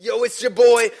Yo, it's your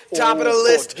boy, top of the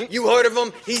list. You heard of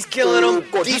him? He's killing them.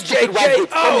 DJ J.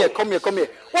 Come here.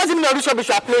 What's the meaning of this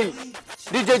playing?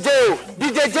 DJ J.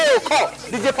 Call.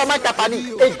 DJ Pama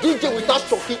Tapani. A DJ without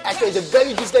talking, actually, is a very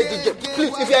useless DJ.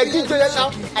 Please, if you're a DJ right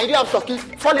now and you have talking,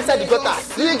 fall inside the gutter.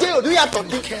 DJ J, do you have talking?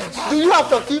 Do you have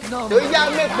talking? Do you have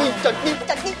make me talking?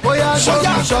 Oh yeah,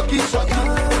 shocky.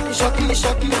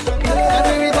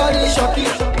 Everybody shocky.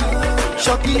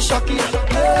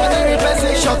 And every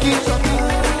person shocky.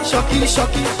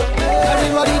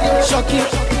 Everybody there shocky.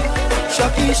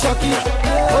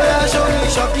 Oh yeah, show me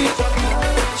shocky.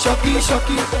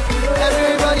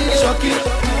 Everybody shocky.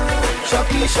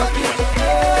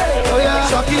 Oh yeah,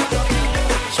 shocky.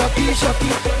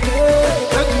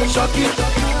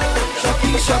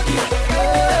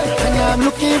 And I'm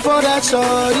looking for that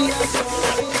shorty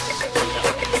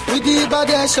with the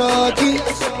body shocky.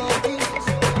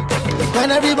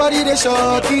 When everybody they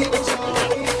shocky,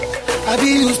 I be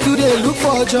used to they look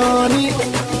for Johnny.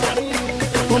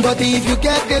 But if you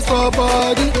get this for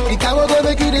body, the guy will go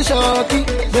make you the shocky.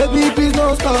 Baby, please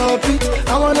don't stop it.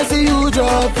 I wanna see you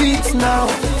drop it now.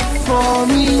 For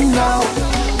me now,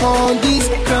 on this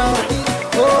ground.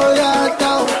 Oh yeah,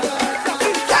 down.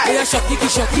 Yeah, shocky,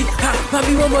 ha,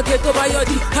 mami one more get over your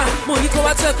di, ha, money go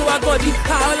out to our body,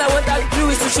 ha, all I want to do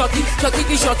is to shocky, ha,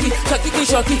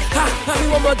 mami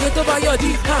one more get over your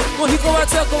di, ha, money go out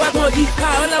to our body,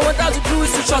 ha, all I want to do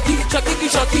is to shocky, ha,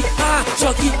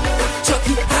 shocky,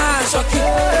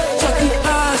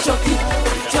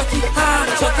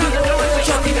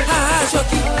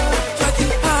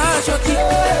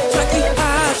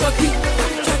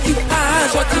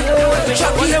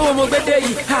 Shocky, wo mo gbede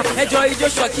yi, ha, ẹjọ́ ijó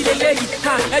shocky leleyi,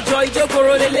 ha, ẹjọ́ ijó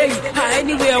koro leleyi, ha,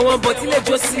 anyway I want but ile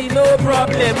jo si, no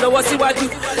problem, lọ́wọ́ síwájú,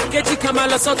 keji kan máa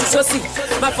lọ sọ́tún sósì,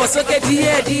 máa fọ̀ sókè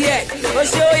díẹ̀, ó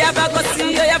ṣe ó yá bákọ́ sí,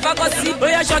 ó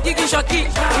yá shocky,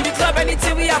 in the club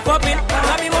anything we are popping,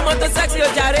 mami mo mọ̀ tó sexy ó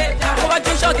jàre, ó wá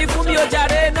jó shocky fún mi ó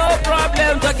jàre, no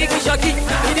problem, shocky,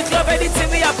 in the club anything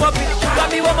we are popping,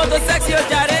 mami mo mọ̀ tó sexy ó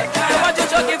jàre, ó wá jó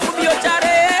shocky fún mi ó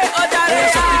jàre,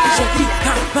 shocky,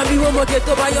 ha, mami one more get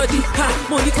over your di, ha,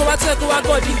 money go out to our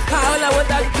body, ha, all I want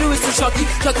to do is to shocky,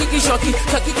 ha,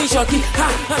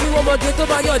 mami one more get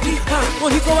over your di, ha,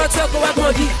 money go out to our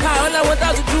body, ha, all I want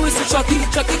to do is to shocky,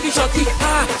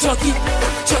 ha, shocky,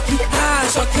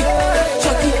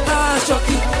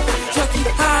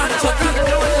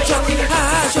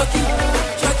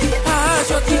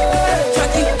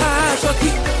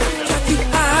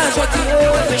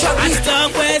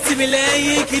 Àtọ́pẹ́ tí mi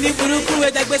lẹ́yìn kí ní burúkú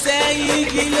ẹ̀dẹ́gbẹ́ sẹ́yìn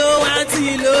kí ló wá tí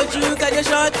lójú kẹjọ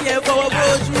ṣọ́ọ̀kì ẹ̀ fọwọ́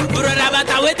bójú. Bùrọ̀dà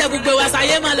bàtàwé tẹ gbogbo wa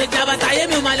sáyé máa lè jà bàtàyé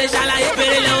mi ò máa lè ṣàlàyé.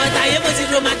 Bèrè lọ́wọ́ táyé mo ti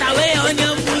ro màtàwé ọ̀ ní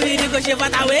ọ̀mú mi ni kò ṣe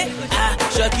fàtàwé.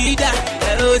 Ṣọ́ọ̀kì dà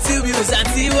ẹ̀rọ tí mi ò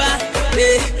sàtì wá.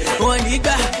 Wọ́n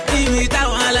nígbà kí mi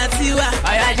táwọn aláti wá.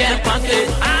 Ọ̀yá jẹ́ pọ́ńkì.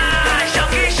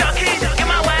 Ṣọ́ọ̀kì kí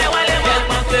máa wá ẹ wálé mọ́. Jẹ́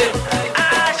pọ́ńkì.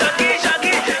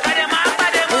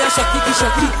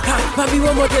 Shocky, ha, mami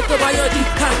one more get over your di,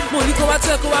 ha, money go out to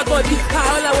our body, ha,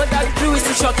 all I want to do is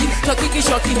to shocky, ha,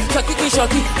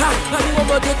 mami one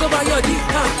more get over your di,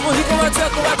 ha, money go out to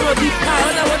our body, ha,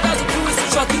 all I want to do is to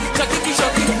shocky,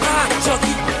 ha,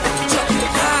 shocky,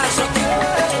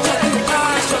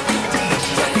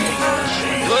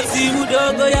 go see who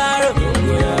don't go yaro,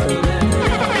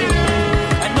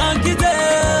 and monkey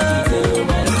tail,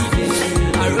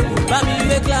 mami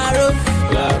we claro.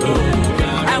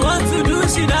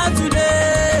 She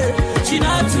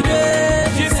not today.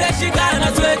 She said she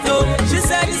cannot wait oh. She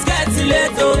said it's getting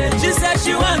late oh. She said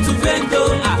she want to vent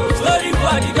oh. Story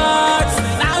for the gods.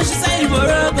 Now she saying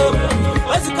Morocco.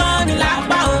 What's it coming like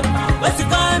bow? What's it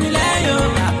coming like yo?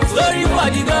 Story for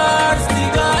the gods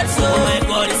oh. Oh my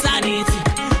God, it's sanity.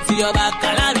 See your back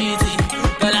calamity.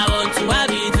 Girl, I want to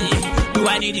have it. Do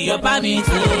I need your permit?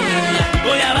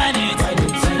 Oh yeah, vanity.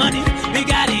 Money, we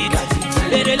got it.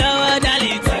 Better lower than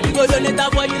it. Don't let that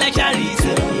boy you like charity.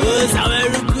 Oh, sour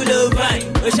good fine.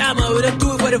 Oh, Shama with a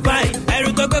 2 for the fine. I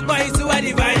recover boys who are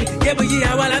divine. Yeah, but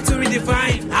yeah, I want to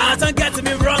redefine. I don't get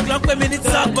me wrong, long for minutes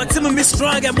up, but to me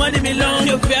strong and money me long.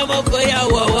 You feel more for your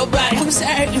wall, bye. I'm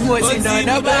sorry, it wasn't on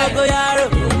a bag.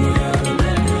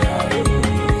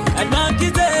 And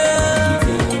monkey tail.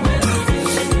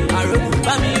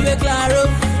 Claro.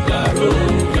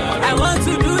 I want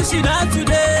to do she not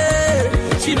today.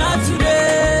 She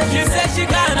said she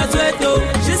cannot wait though.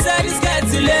 She said it's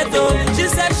getting late though. She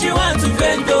said she wants to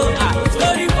vent though.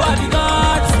 Story for the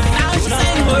gods. Now she's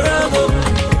saying Morocco.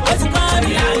 What's it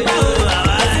coming like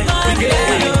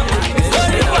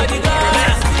story for the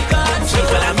gods.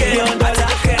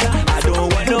 I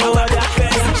don't want no other.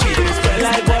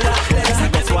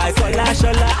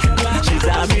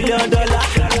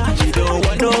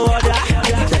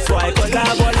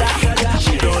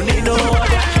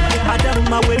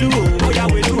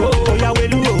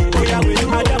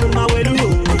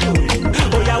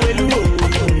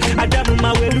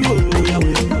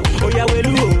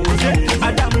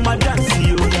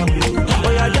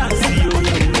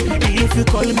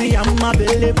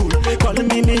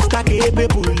 me Mr.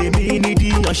 Capable, me need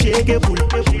the unshakable.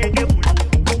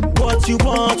 What you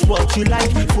want, what you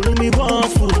like, fool me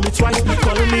once, fool me twice,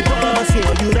 call me boss,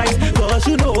 yeah, you right, cause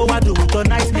you know I do it all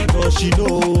night, cause you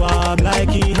know I'm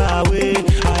liking her way,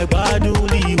 I badly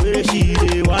the way she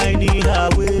dey whining her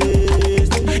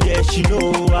waist, yeah, she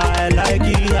know I like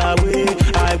it her way,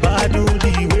 I badly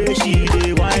the way she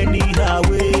dey whining her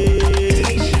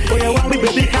waist. Oh yeah, want me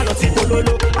baby, cannot see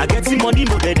pololo, I get some money,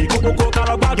 mo ready, go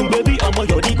carabado, baby, I'm on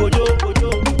your gojo,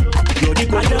 yodi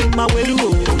go, Adam my way to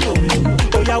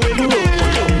Oya welu o,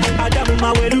 Adam ma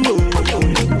welu o.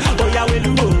 Oya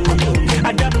welu o,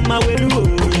 Adam ma welu o.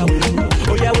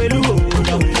 Oya welu o,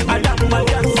 Adam ma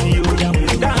dance yo.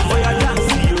 Oya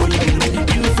dance yo.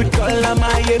 You fit call a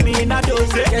Miami na do,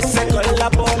 yes I call a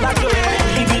Bola do.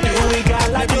 If you do we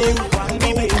gala do, me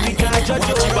baby can't judge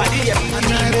your body. I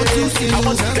want to see you now,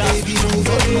 baby, move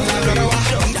on.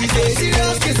 If you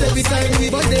serious, 'cause every time we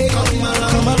both they come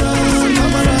around,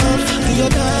 do your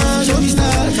dance, show me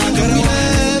style, do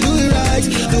it right,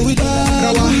 do it right.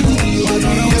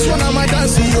 This one on my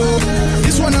dance, yo.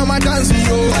 This one on my dance,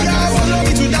 yo. Follow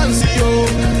me to dance, yo.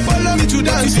 Follow me to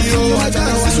dance, yo.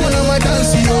 This one on my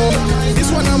dance, yo.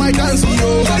 This one on my dance,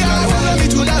 yo. Follow me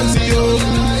to dance, yo.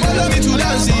 Follow me to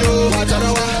dance, yo.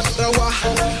 Rawa,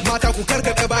 mata ku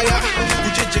karkata baya, ku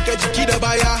jijjiga jiki da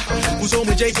baya, ku zo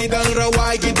mu je gidan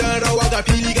rawa ga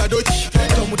fili ga doki,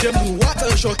 to mu je mu watsa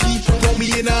shoki, ko mu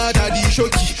yi na dadi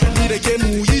shoki, ni da ke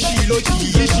mu yi shi loki.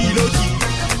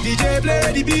 DJ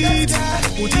play the beat,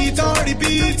 put it on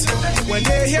repeat. When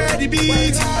they hear the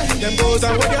beat, them goes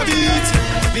on with their beat.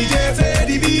 DJ play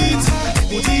the beat,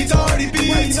 put it on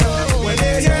repeat. When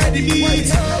they hear the beat,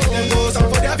 them goes on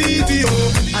for their beat.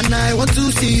 And I want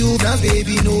to see you dance,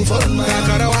 baby, no fun, man.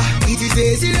 It is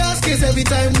a serious case every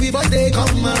time we both they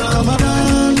come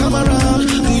around.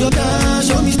 Do your dance,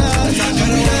 show me style.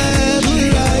 Do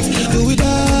it right, do it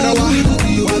right.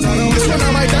 This one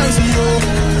on my dance, yo.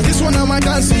 This one on my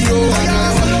dance, yo.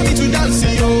 Follow me to dance,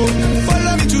 yo.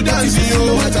 Follow me to dance,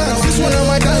 yo. This one on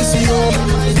my dance, yo.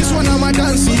 This one on my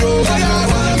dance, yo.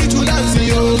 Follow me to dance,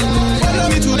 yo. Follow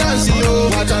me to dance, yo.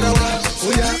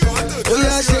 Oh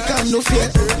yeah, shake am no fear.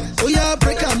 Oh yeah,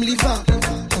 break am leave am.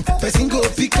 Person go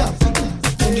pick up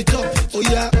on the top. Oh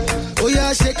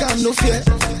yeah, shake am no fear.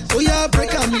 Oh yeah,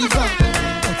 break am leave am.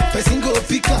 Person go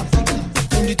pick up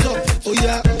on the top. Oh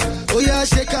yeah,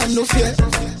 shake am no fear.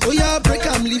 Oh yeah, break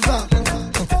am leave am.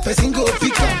 Person go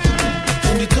pick up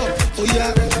on the top. Oh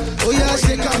yeah,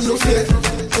 shake am no fear.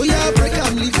 Oh yeah, break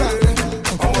am leave am.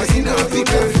 Person go pick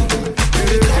up on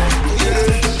the top.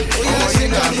 Oh yeah,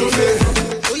 shake am no fear.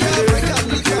 Oh yeah, break am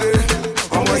leave am.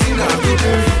 Person go pick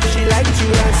up. She like to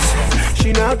dance. She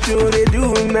know to they do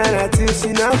manatees. She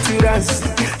know to dance.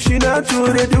 She know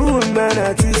to they do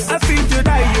manatees. I feel to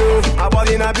die yo. I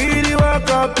body na be the work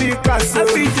of Picasso. I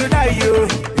feel to die yo.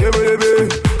 Yeah, baby.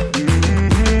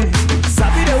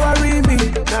 Sabi they worry me.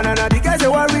 Na the guys they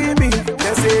worry me.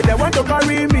 They say they want to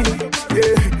carry me.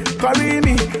 Yeah, carry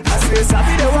me. I say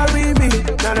Sabi they worry me.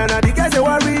 Na the guys they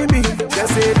worry me. They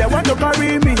say they want to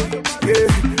carry me. Yeah,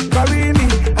 carry me.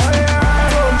 Oh yeah,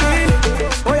 zombie.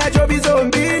 Oh yeah, Joby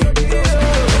zombie.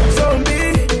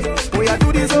 Oh yeah, do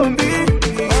the zombie.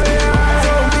 Oh yeah,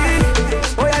 zombie.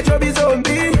 Oh yeah, Joby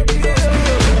zombie.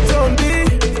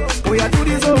 Oh yeah, do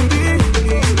the zombie.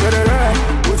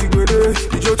 What's it good?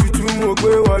 You just too much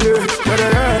wale.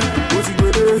 What's it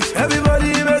good?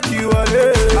 Everybody make you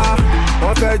wale.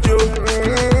 One fair joke,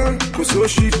 go so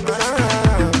shit.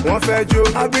 One fair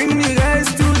joke, I bring the guys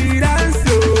to the dance.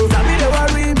 So Sabi they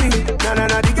worry me. Na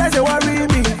the guys they worry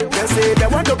me. They say they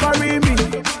want to carry me.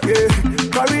 Yeah,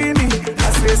 carry me. I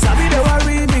say Sabi they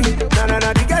worry me. Na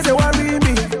the guys they worry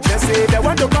me. They say they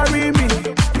want to carry me.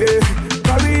 Yeah,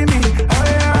 carry me. Oh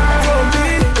yeah,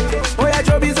 zombie. Oh yeah,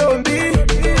 Joby zombie.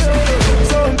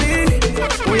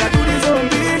 Oh yeah, do the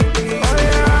zombie. Oh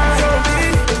yeah, zombie.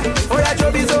 Oh yeah,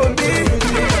 Joby zombie.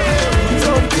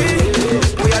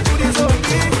 Oh yeah, do the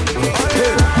zombie. Oh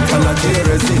yeah. I'm not here,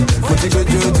 what you go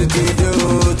do,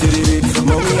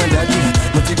 mommy and daddy.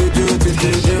 What you go do,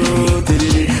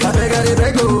 I beg I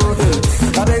beg,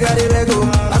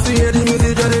 I see hear the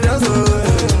music, Johnny dance.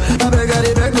 I beg I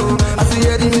see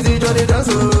hear the music, Johnny dance.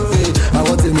 I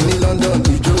want to be in London,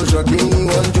 you Joe shocking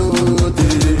one Joe.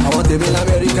 I want to be in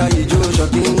America, you Joe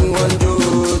shocking one Joe.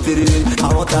 I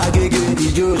want to get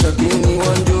you Joe shocking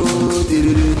one Joe.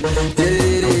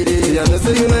 I know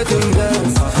say you like to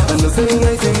dance, I know say you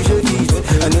like to shake it,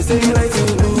 I know say you like to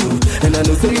move, and I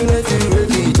know say you like to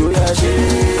break it. Oh yeah,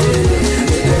 shake.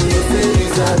 Then you say you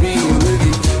sabi, you break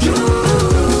it.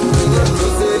 Then you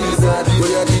say you sabi, oh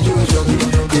yeah, did you shock it?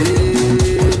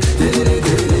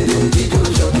 Did you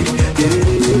shock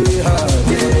it?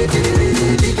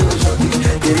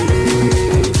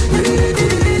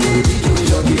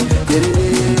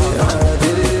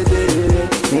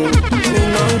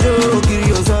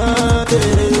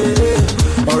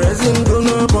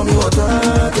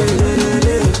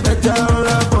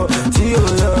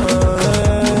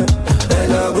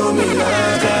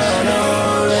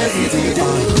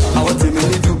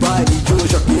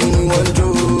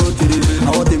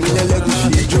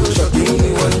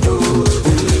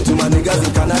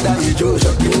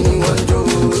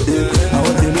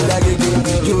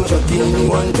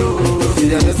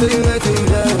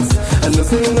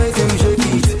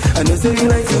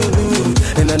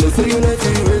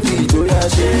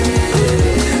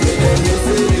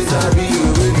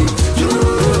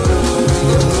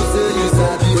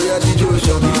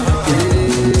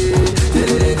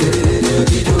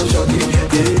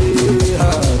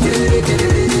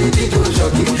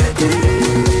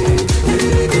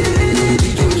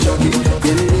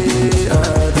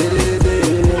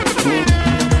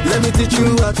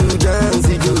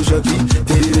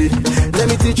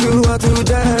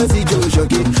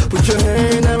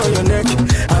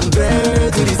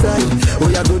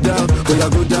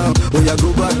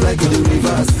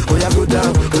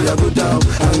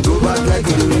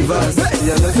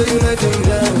 you like to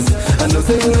dance. I know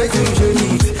say you like to shake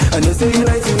it. I know say you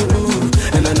like to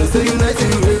move. And I know say you like to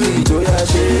really do your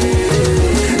shit.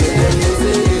 And then you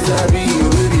say you sabi,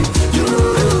 baby. You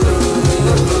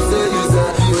know say you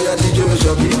sabi. Oh yeah, DJ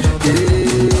Shocky.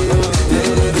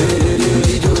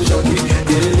 DJ Shocky.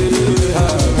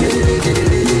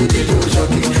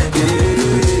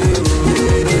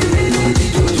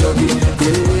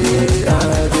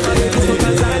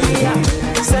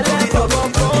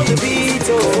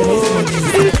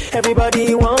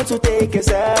 Everybody want to take a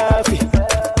selfie.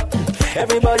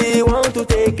 Everybody want to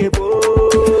take a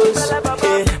pose.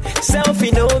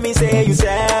 Selfie know me say you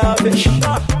selfish.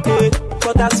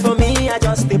 But as for me, I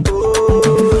just a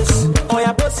pose. Oh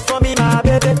yeah, pose for me, my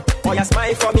baby. Oh yeah,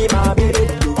 smile for me, my baby.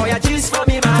 Oh yeah, cheese for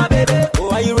me, my baby.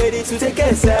 Oh, are you ready to take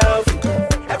a selfie?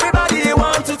 Everybody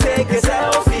want to take a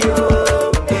selfie.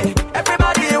 Oh,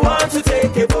 everybody want to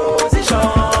take a position.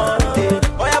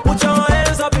 Oh yeah, put your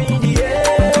hands up in the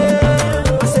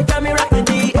air. I say camera in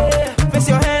the air. Face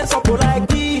your hands up like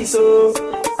this. Oh,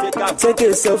 take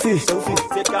a selfie.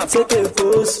 Take a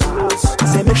pose. I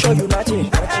say make sure you match it.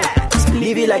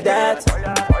 Leave it like that.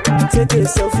 Take a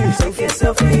selfie. Take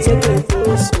a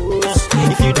pose.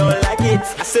 If you don't like it,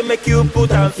 I say make you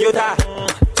put on filter.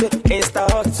 Insta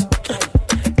hot,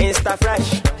 Insta fresh,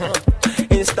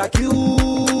 Insta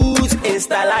cute,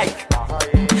 Insta like,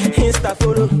 Insta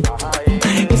photo,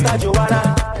 Insta Joanna.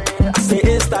 I say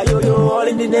Insta yo-yo, all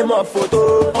in the name of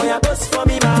photo. Oh yeah, post for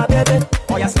me, my baby.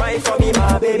 Oh yeah, smile for me,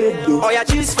 my baby. Oh yeah,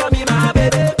 cheese for me, my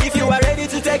baby. If you are ready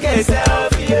to take a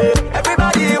selfie, yeah.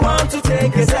 Everybody want to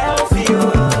take a selfie,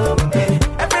 oh.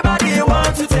 Everybody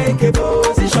want to take a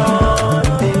position.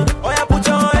 Oh yeah, put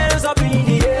your hands up in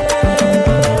the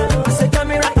air. I say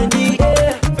camera in the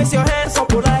air. Face your hands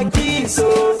up like this,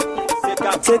 oh.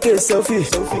 Take a selfie.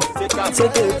 Take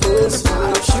a pose.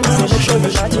 Say make sure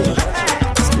you match it.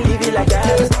 Leave it like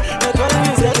that.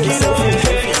 Take a selfie.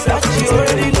 That you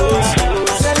already know.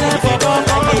 If you don't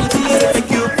like it,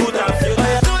 make you put on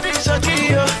your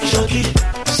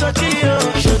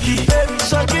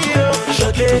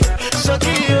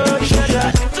Shocky,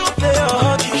 don't play your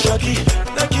hockey, Shocky.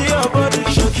 Like your body,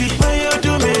 Shocky. When you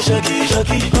do me, Shocky.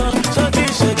 Shocky,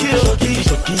 Shocky.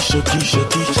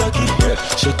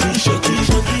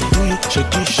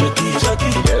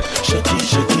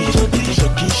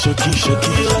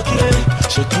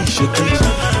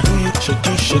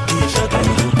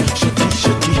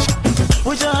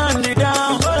 Put your hand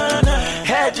down,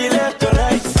 head you left or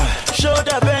right,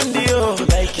 shoulder bend you,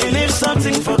 like you leave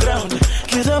something for ground.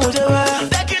 Kizo mujewa,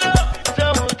 dekino,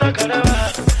 somu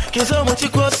takaraba. Kizo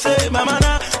muchiko say, mama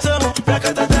na, somu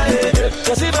rakatata.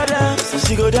 Cause if I dance,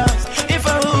 she go dance. If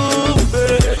I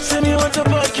move, say me want a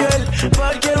bad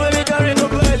girl when me carry no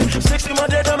bell. Sexy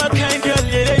mother, I'm a kind girl,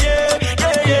 yeah.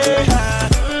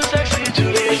 Sexy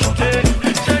Julie, oh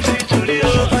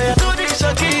yeah, do this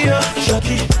Shocky.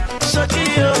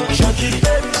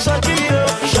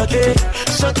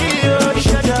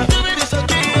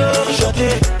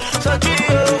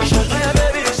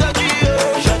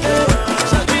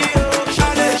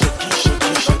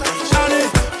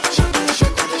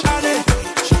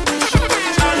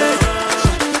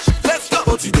 Let's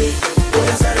go. Today,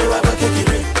 oya sare wa ba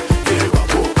kekire, kere wa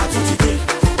po atutide.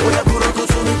 Oya buroko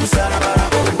to me kusara bara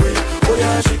owe. Oya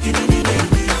shake it ni.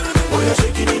 Oya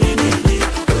shake it ni.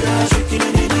 Oya shake it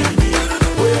ni.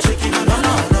 Oya shake it no.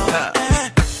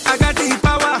 I got the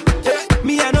power.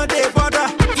 Me I know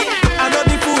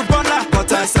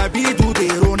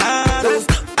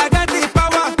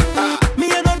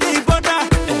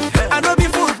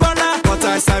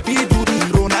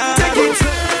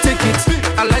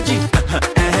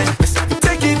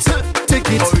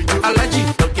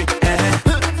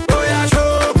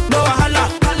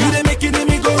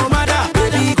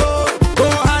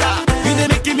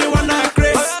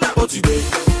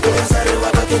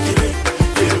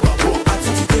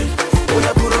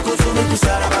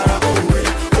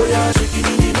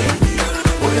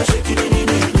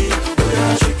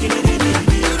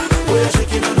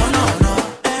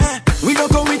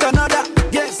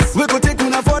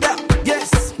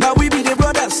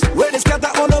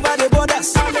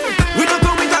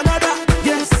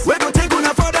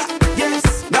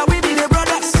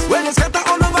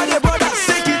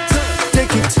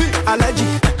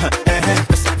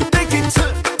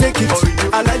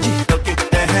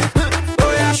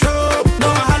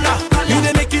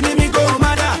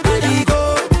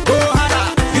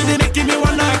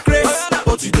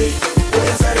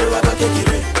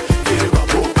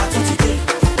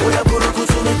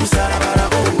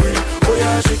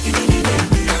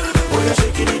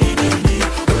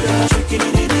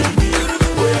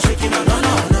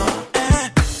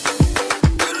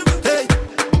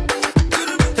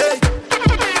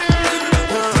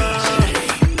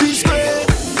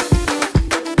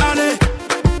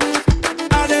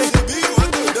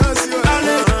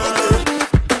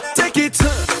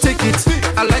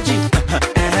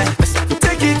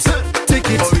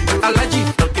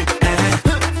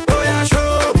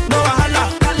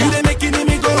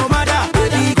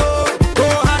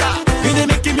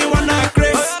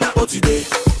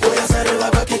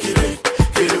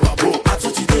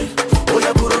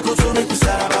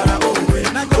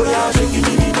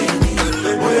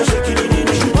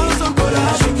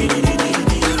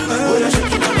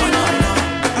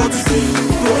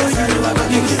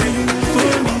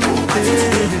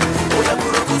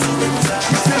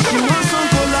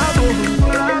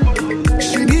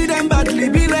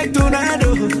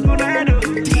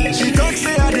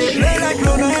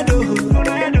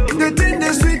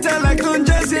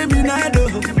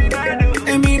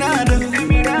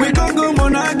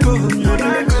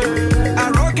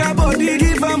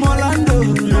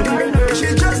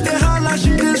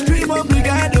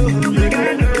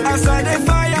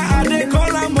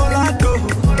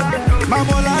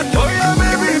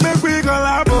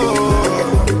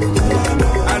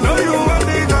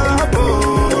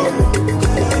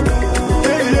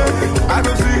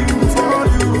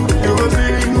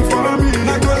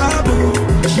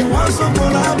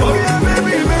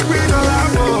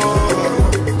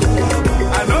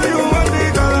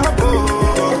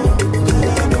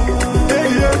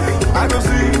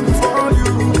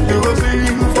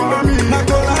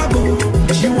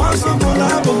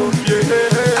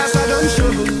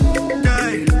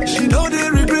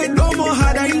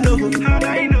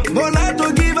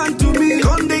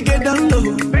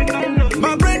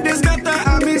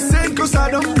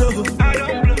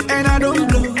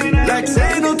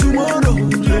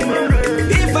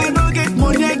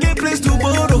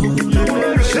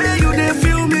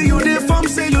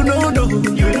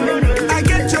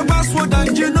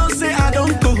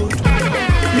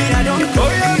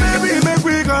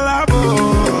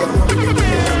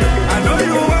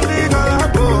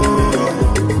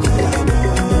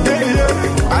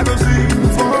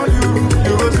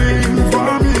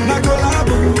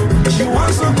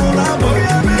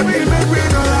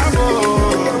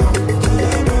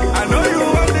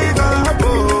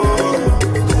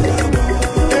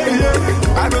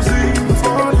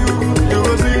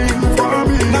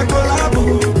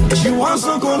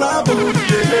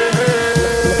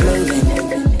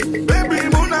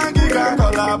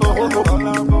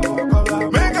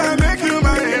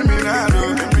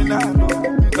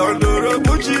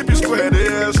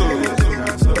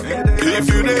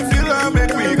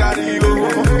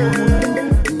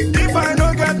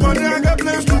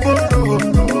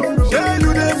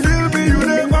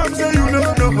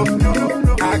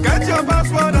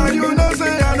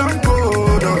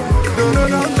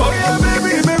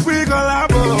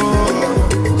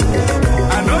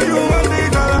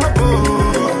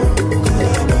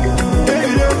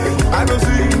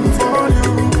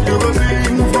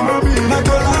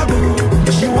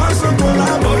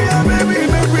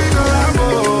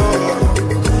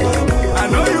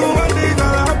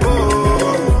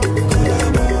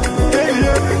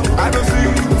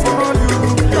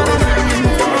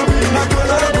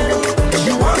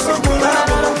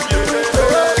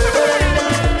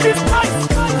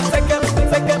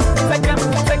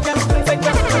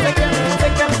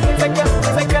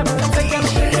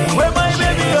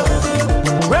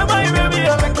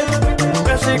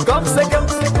she comes second.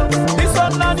 This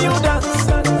one a new dance.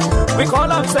 We call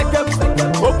them second.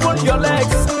 Open your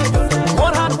legs.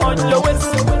 One hand on your waist.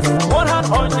 One hand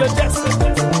on your chest.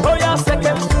 Oh yeah,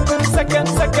 second. Second,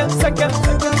 second, second.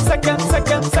 Second,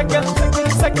 second, second.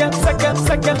 Second, second,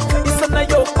 second. It's a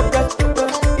yo pocket.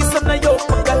 It's a yo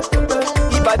pocket.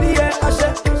 Ibadi e ashe.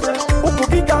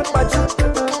 Ukubi kakpacha.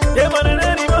 Ye man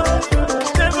anima.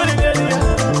 Never in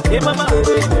Ye mama.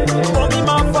 Omi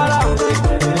ma fara.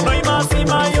 No ima si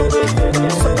ma yo.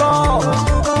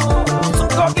 So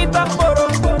go get that photo.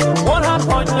 One hand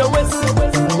on your waist.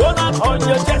 One hand on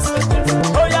your chest.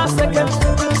 Oh yeah, second.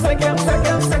 Second,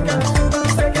 second, second.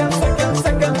 Second, second,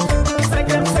 second.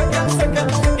 Second, second, second.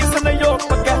 It's in the yoke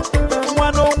pocket.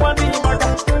 101 Imaga.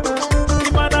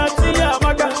 Imana Tia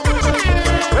Maga.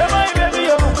 Where my baby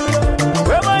yo?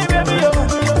 Where my baby yo?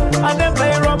 And then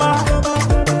play Roma.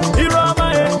 Roma,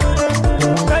 eh?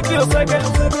 Thank you, second.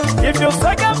 If you're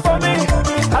second for me,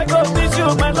 I go teach you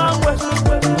my language.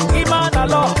 Imana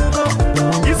law.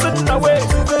 Listen away.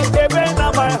 Even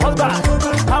now my husband.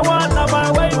 I want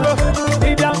my way to.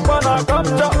 He don't wanna come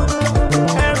to.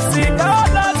 MC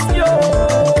Carlos, yo.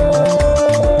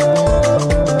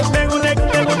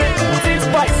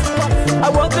 I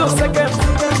want to second.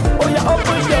 Oh, you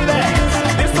open your legs.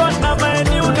 This one now my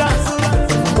new dance.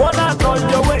 One hand on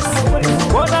your waist.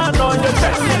 One hand on your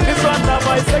chest. This one now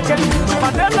my second.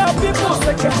 Mandela people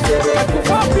second.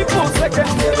 Akufa people second.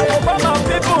 Obama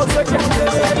people second.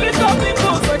 Little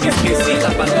people second. This is a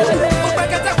battle.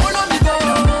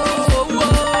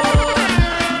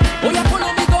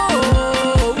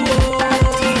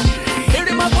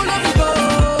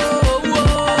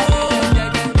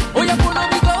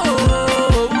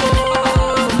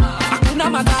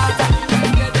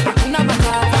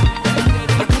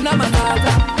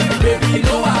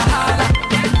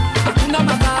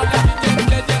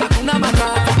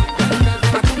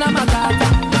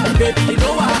 Baby, no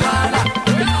wahala.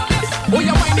 Oh,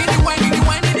 you whining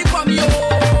it for me, oh.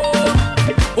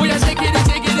 Oh, you shake it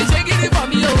for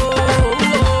me, oh.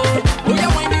 Oh, you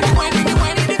whining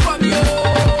it for me, oh.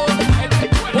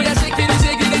 Oh, you shake it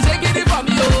for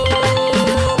me, oh.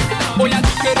 Oh, you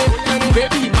tikere,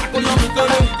 baby, back on me, go.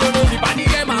 The body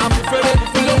game, I'm preferred.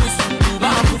 Follow with you,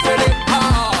 I'm preferred. Ah,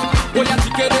 oh, you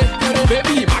tikere,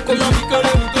 baby, back on me, go.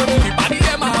 The body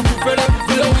game, I'm preferred.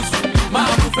 Follow with you, I'm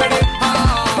preferred.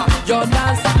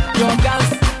 Your dance,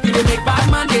 you dey make bad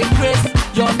man dey craze.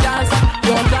 Your dance,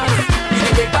 you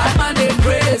dey make bad man dey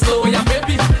craze. Oh yeah,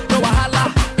 baby, no wahala.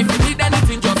 If you need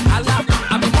anything, just holla.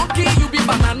 I'm a monkey, you be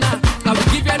banana. I will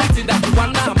give you anything that you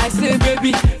wanna. I say,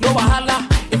 baby, no wahala.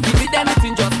 If you need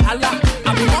anything, just holla.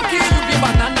 I'm a monkey, you be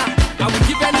banana. I will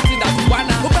give you anything that you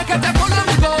wanna. Go back and follow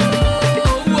me go.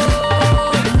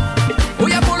 Oh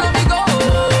yeah, follow me go.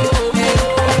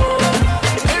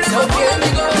 Follow me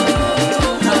go.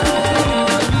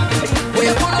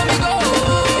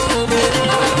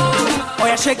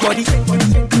 Shake body,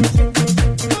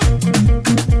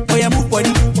 oh yeah, move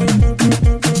body,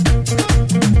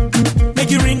 make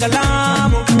you ring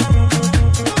alarm,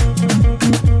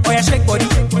 oh yeah, shake body.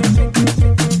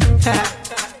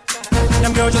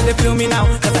 Them girls just they feel me now,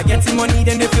 cause I get some money,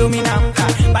 then they feel me now.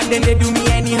 Back then they do me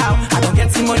anyhow. I don't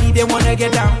get some money, they wanna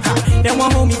get down. They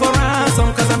want hold me for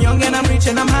ransom, cause I'm young and I'm rich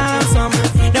and I'm handsome.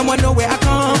 They want know where I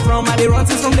come from. I they run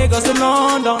since from Lagos to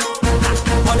London.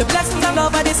 All the blessings and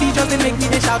love I they see just they make me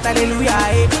they shout hallelujah.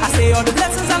 Eh. I say all the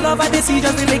blessings and love I they see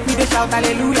just they make me they shout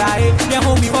hallelujah. Eh. They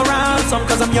hold me for ransom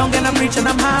cause I'm young and I'm rich and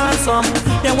I'm handsome.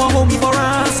 They won't hold me for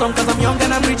ransom cause I'm young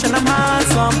and I'm rich and I'm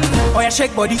handsome. Oh yeah,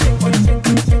 shake body.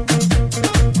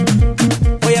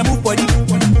 Oh yeah, move body.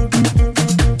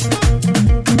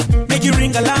 Make you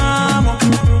ring alarm.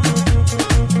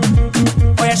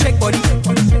 Oh yeah, shake body.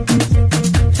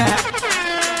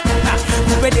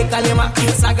 De calema,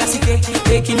 sagacité,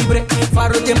 équilibré,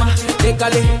 faro tema,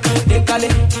 décalé,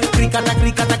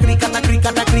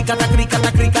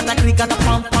 cricata,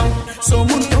 pam, pam, so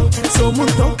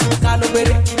munto,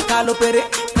 calopere.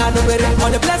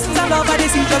 All the blessings and love I they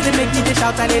see just they make me they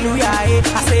shout hallelujah. Eh.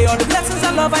 I say all the blessings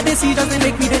and love I they see just they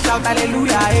make me they shout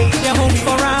hallelujah. Eh. They hold me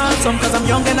for ransom cause I'm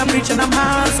young and I'm rich and I'm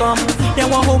handsome. They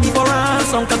won't hold me for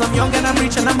ransom cause I'm young and I'm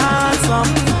rich and I'm handsome.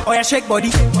 Oh yeah, shake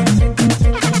body.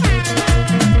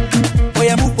 Oh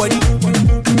yeah, move body.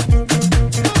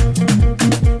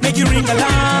 Make you ring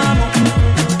alarm.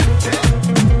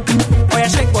 Oh yeah,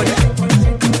 shake body.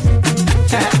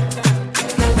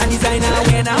 I'm designer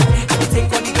away now. I can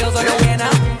take all the girls on the way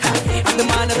now. I'm the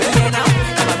man of the year now.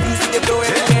 I'm a music they blow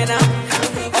everywhere now.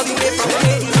 All the way from the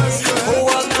ladies. Whole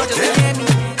world now just to hear me.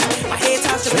 My haters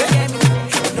just to hear me.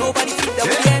 Nobody think that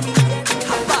will hear me.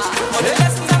 All the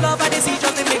blessings I love I they see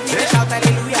just to make me they shout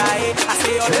hallelujah.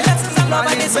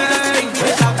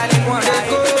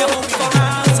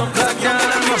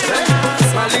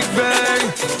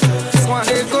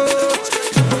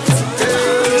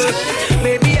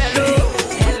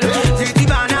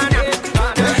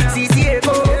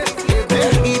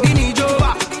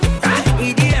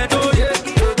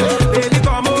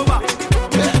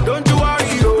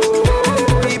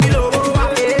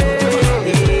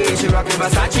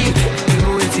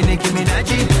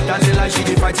 Dancing like she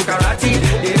dey fight karate.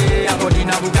 I go in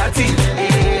a Bugatti.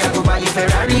 I go buy you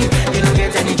Ferrari. You don't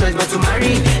get any choice but to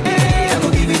marry. I go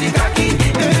give you the khaki.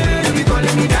 You be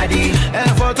calling me daddy.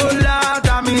 For to laugh,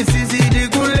 that means Sisi di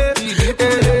Kule.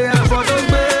 For to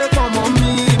pay, come on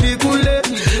me di Kule.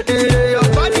 Your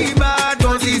body bad,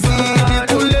 don't Sisi di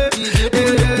Kule.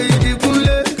 Di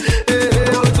Kule.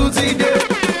 Oh, Tutsi de.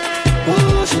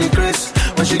 Oh, she crazy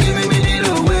when she giving me the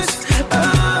low waist.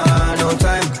 No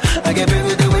time. I get paid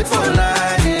with the wait for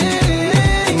life.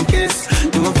 In case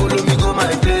you won't follow me, go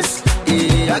my place.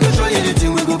 I can show you the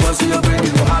thing we go bust your brain.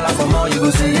 You go holla for more, you go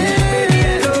say baby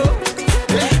hello.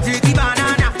 Titi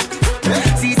banana,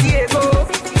 Sisi ego,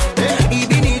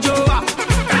 Ibini Joa,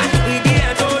 Idi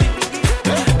Etori.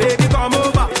 Baby come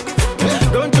over,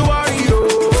 don't you worry yo.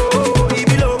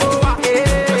 Ibi Logoa,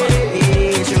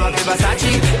 she rock the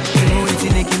Versace. You know it's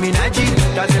Nicki Minaj.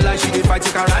 Dancing like she dey fight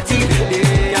karate.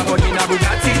 I go in a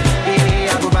Bugatti.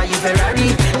 I go buy you Ferrari.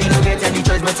 You don't get any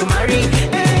choice but to marry.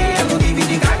 I go give you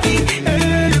the khaki.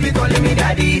 You be calling me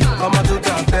daddy. Comment tout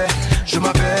en fait? Je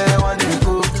m'appelle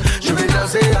Waneko. Je vais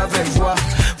danser avec toi.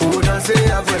 Faut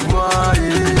danser avec moi. I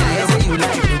say you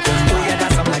like Lukumba. Oh yeah,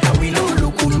 that's I'm like a willow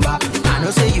Lukumba. I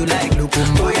know say you like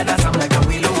Lukumba. Oh yeah, that's I'm like a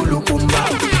willow Lukumba.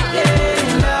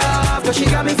 In love, but she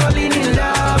got me falling in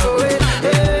love. Oh, in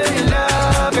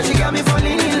love, but she got me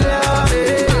falling in love.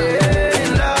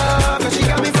 In love, but she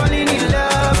got me falling in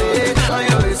love. On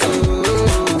your way so,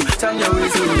 turn your way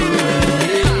so.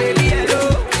 Baby hello,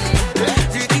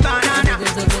 Titi banana,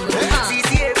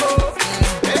 Sisi ego,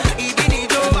 Ibini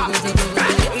Joa,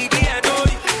 Idi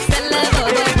Etori.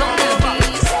 Baby come over,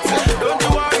 don't you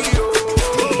worry yo.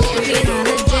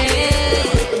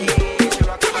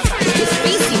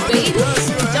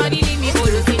 Johnny leave me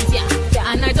follow Cynthia,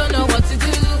 and I don't know what to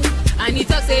do. And he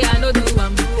talk say I no do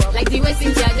like the way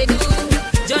Cynthia they do.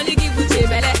 Johnny give Uche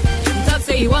belle, he talk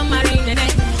say he want marry nene,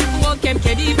 won't kem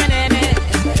kedi benene.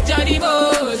 Johnny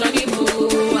Bo,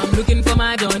 I'm looking for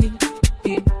my Johnny.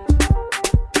 Yeah.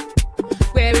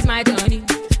 Where is my Johnny?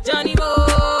 Johnny Bo,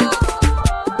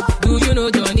 do you know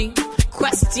Johnny?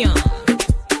 Question.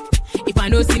 If I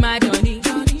don't see my Johnny,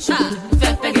 looking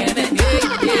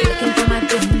for my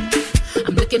Johnny.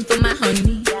 I'm looking for my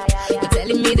honey. You're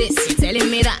telling me this, you're telling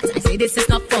me that. I say this is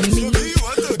not for me.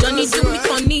 Johnny do me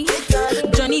funny.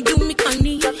 Johnny do me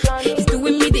funny. He's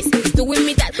doing me this, he's doing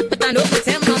me that. But I don't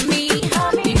pretend on me.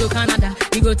 He go Canada,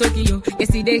 he go Tokyo.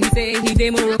 Yesterday he say he dey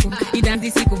Morocco. He dance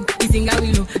the sicko, he sing a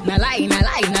willow. Na lie,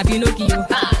 na Pinocchio.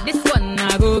 This one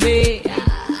na go be.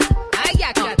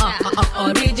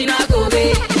 Original go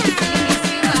be.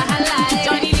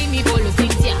 Johnny leave me follow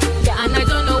Cynthia, and I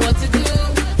don't know what to do.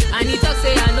 And he talk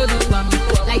say I no do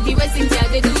like the way Cynthia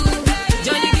they do.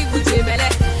 Johnny give Uche belle,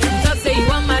 he talk say he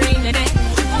want marry nene,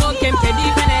 won't kem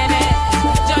kedi benene.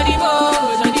 Johnny Bo,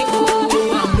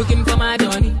 I'm looking for my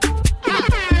Johnny.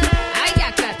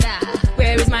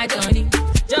 Where is my Johnny?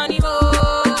 Johnny Bo,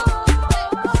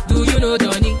 do you know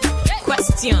Johnny?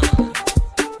 Question.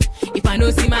 If I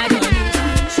don't see my Johnny,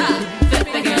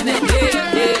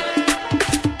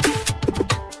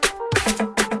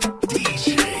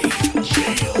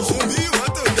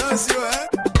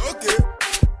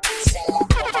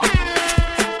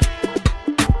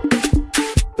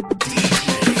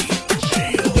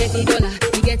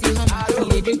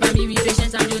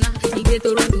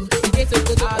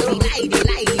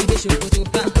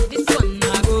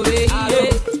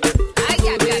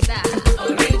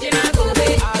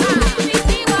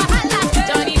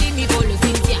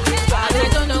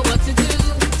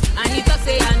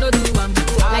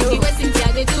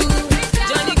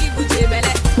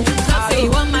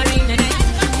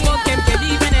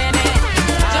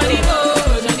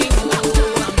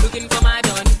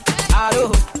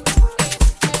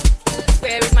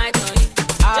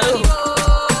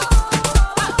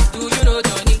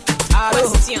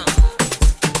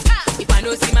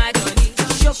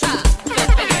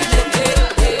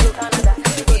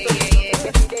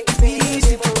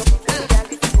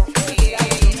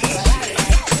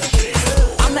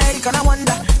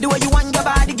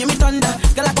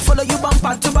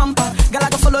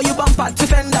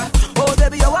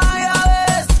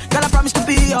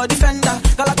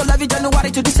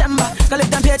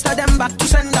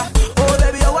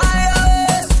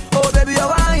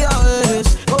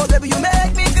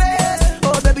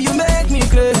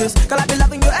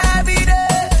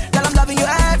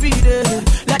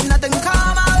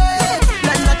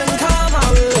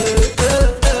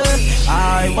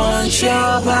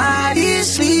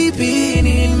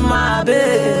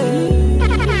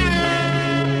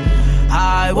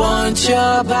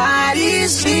 your body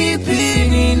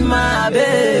sleeping in my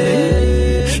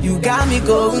bed. You got got me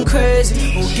going crazy.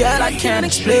 Oh girl, I can't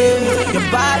explain it. Your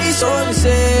body's so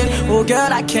insane. Oh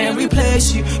girl, I can't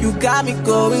replace you. You got me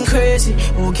going crazy.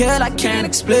 Oh girl, I can't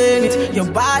explain it. Your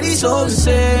body's so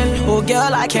insane. Oh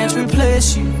girl, I can't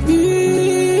replace you.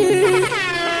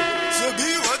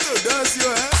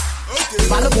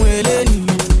 Balogun eleni,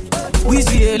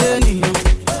 Wizzy eleni,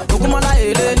 Ogunmola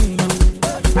eleni,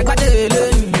 Agbade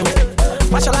eleni,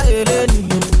 Mashola eleni,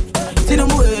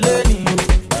 Tinubu eleni,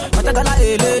 Matagala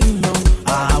eleni,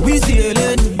 Wizzy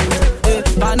eleni,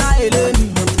 Bana eleni,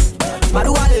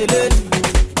 Maruwa eleni,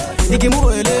 Igimu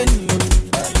eleni,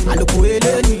 Aluku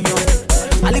eleni,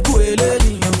 Aliku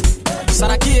eleni,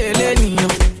 Saraki eleni,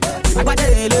 Agbade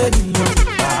eleni,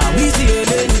 Wizzy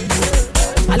eleni,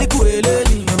 Aliku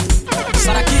eleni,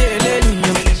 Saraki eleni,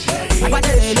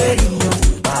 Agbade eleni,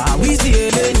 Wizzy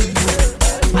eleni,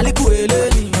 Aliku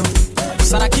eleni,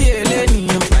 Saraki eleni,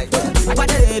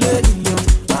 Agbade eleni,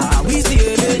 Wizzy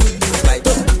eleni,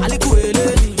 Aliku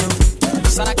eleni,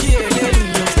 Saraki eleni,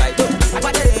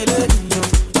 Agbade eleni,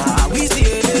 Wizzy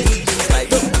eleni,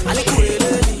 Aliku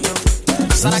eleni,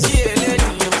 Saraki eleni,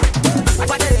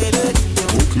 Agbade eleni,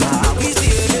 Wizzy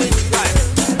eleni,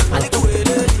 Aliku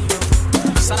eleni,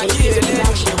 Saraki eleni.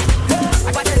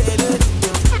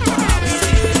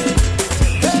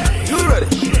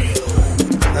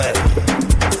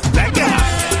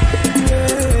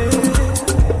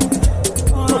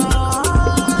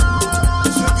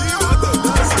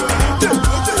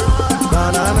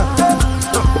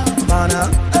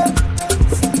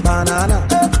 Banana,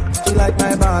 she like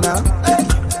my banana.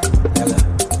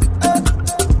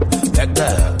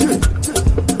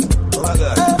 Oh my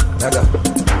God,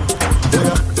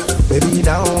 baby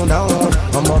down, down,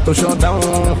 I'm about to shut down.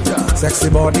 Sexy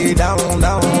body down,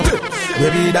 down,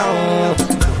 baby down,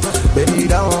 baby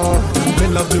down. Me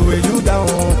love the way you down,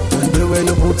 the way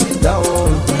you put it down.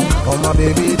 Oh my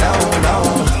baby down,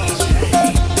 down.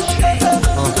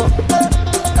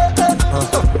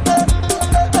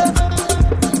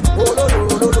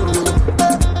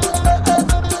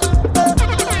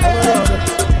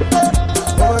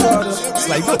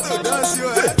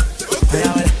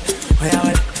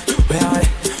 Like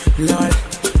Lord,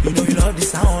 you know you love the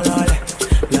sound, Lord.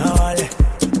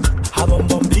 Have a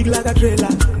bum big like a trailer.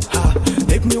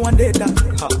 Make me one data.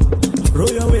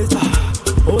 Roll your waist.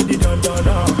 Hold it down.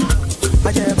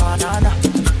 I get banana.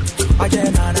 I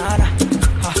get banana.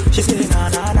 She say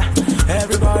na.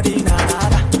 Everybody na.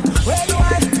 Where you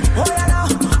at? Oh yeah now.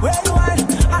 Where you at?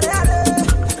 Ade.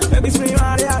 Baby scream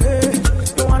ade.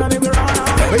 You wanna make me run?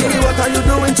 Baby, what are you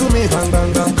doing to me? Bang,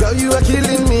 bang, bang. Girl, you are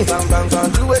killing me. Bang, bang, bang.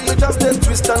 The way you just did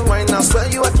twist and whine, I swear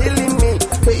you are killing me.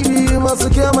 Baby, you must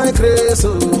secure my grace,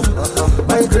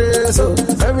 my grace,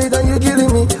 every time you're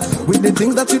killing me with the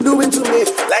things that you're doing to me.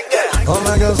 Like that. Oh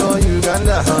my girls for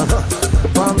Uganda,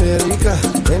 for America,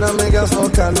 and I make girls for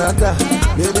Canada.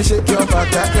 Baby, shake your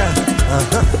pataka.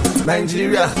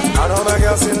 Nigeria, I know my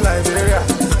girls in Nigeria.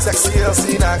 Sexy girls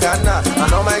in Ghana, I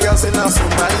know my girls in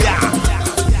Somalia.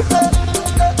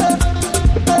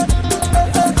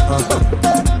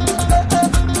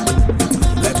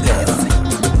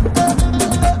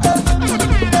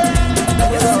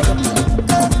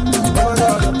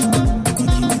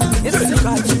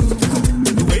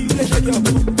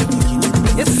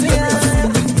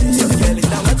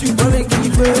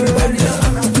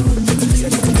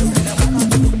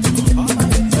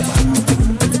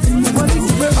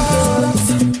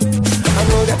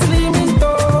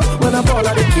 When I ball,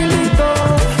 I kill it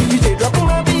all. DJ drop on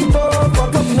my beat,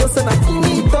 fuck up, no sense.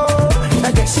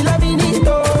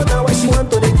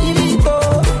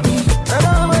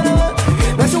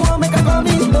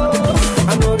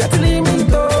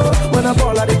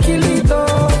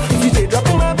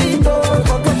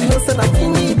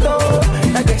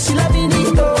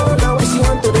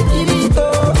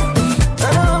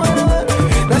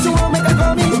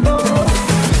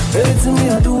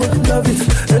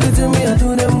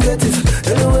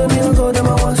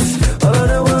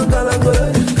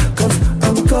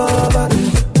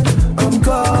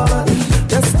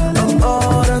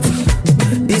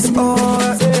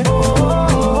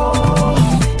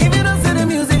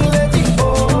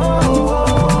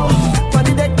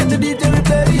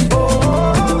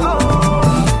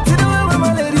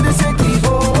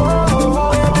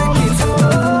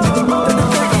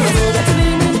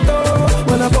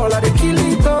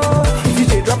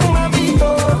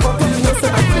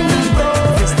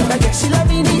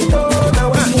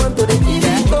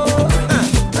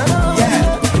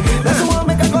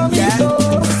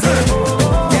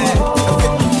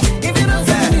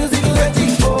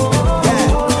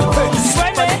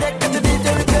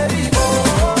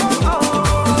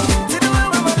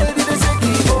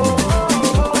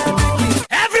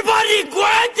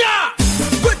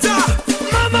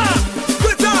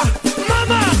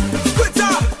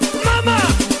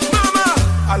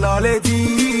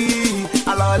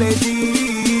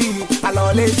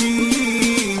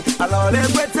 Alors les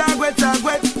Gweta, Gweta,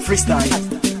 Gweta. Freestyle.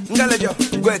 Ngalejo,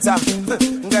 Gweta.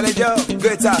 Ngalejo,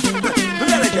 Gweta.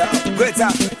 Ngalejo, Gweta.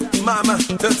 Mama,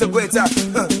 Dr. Gweta.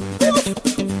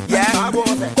 Yeah.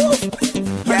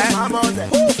 Yeah.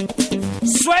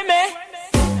 Sueme.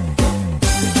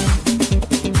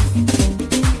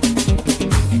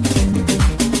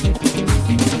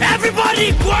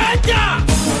 Everybody, Gweta.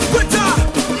 Gweta.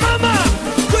 Mama.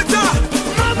 Gweta.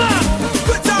 Mama.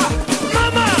 Gweta.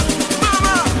 Mama.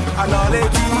 Mama. Alors les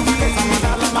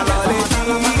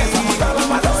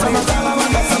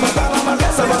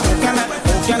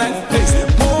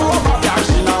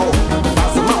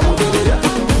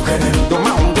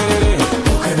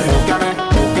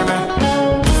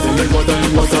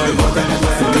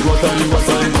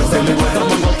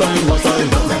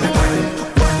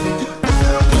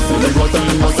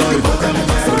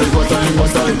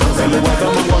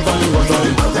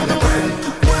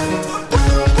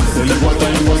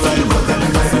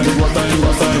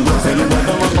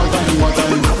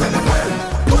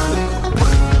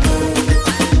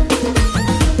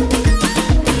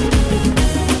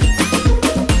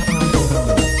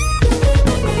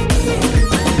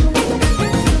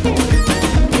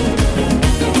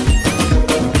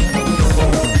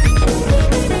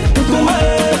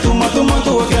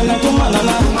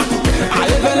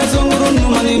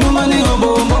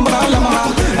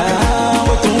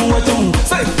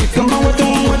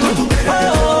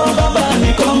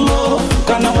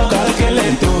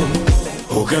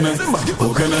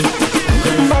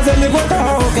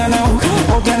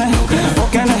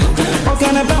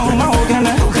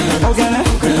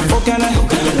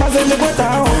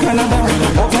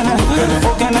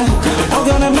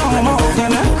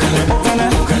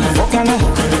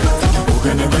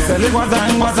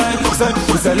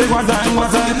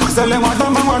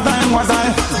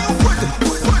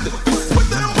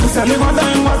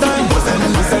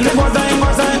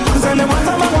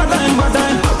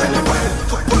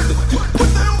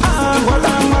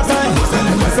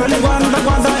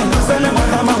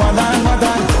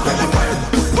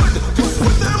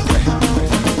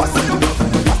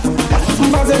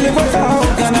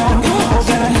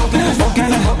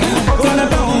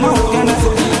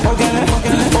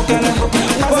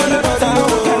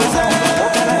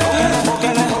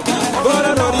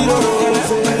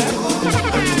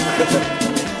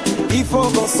il faut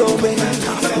consommer.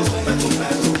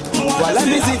 Voilà la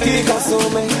musique qui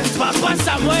consomme. Papa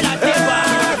Samuel a débat.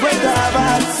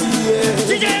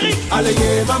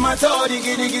 Allez, mama to,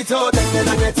 digi digi to,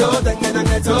 dengeto,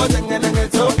 dengeto,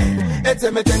 dengeto.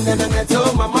 Ete me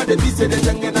dengeto, mama de bise de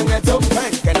dengeto.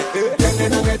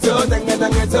 Dengeto,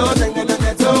 dengeto,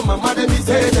 dengeto, mama de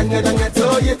bise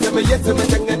dengeto. Yete me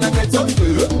dengeto.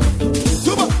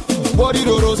 Suba, body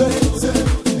do rose.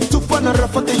 Tu pana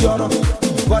rafate yoro.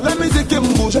 Voilà la musique qui me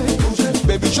bouge.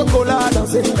 Baby chocolat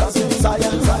danser, saya,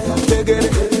 tegere,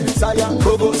 saya,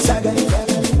 bobo, saga.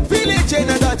 Village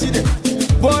na datine.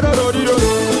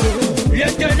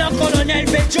 Lieutenant colonel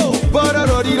Becho.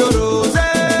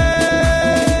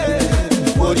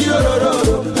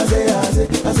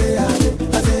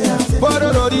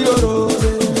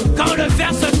 Quand le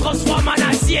fer se transforme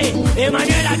en acier,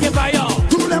 Emmanuel Adebayor.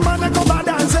 Tous les mannequins vont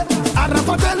danser, à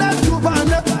rapporter les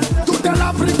toubanes, toute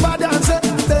l'Afrique va danser.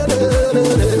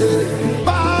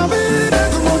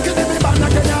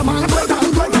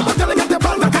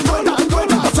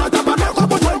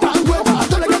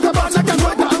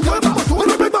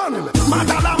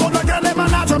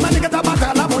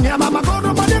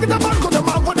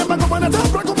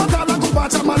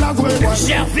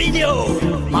 Cher vidéo.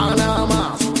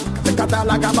 Manama, te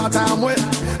katala kabata mwe,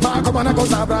 ma komana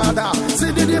kosa brada.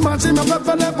 Si di manchi me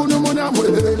pepele bunu muna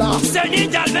mwe la. Seni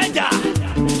Dalvenda,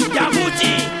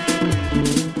 Yabuti.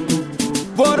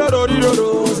 Borororiro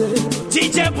rose.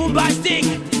 DJ Bombastic.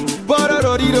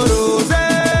 Borororiro rose.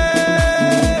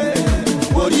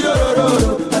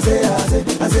 Borororiro.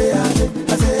 Ase.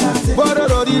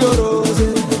 Borororiro rose.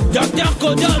 Docteur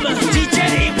Kodom, DJ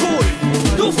Ecool.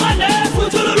 Toufane,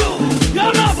 Foutouloulou.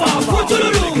 Yonova,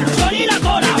 Foutouloulou. Johnny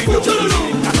Lagora, Foutouloulou.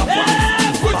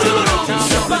 Foutouloulou.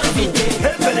 C'est pas invité.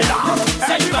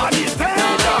 C'est du mardi.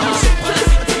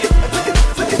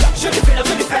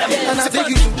 And I take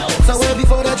you to somewhere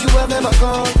before that you have never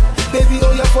gone. Baby,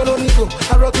 oh yeah, follow me go.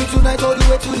 I rock you tonight all the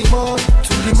way to the mall.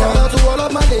 Shout out to all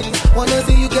of my ladies. Wanna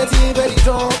see you getting very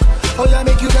drunk. Oh yeah,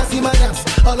 make you dance in my dance.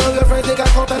 All of your friends they can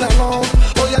come along.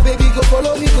 Oh yeah, baby, go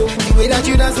follow me go. The way that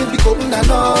you dancing be cool and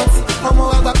not. I'm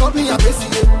all about company, I praise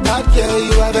you. That girl,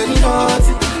 you are very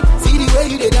naughty. See the way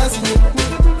you they dancing,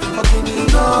 fucking me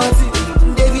naughty.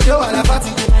 David, oh, I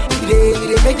party. They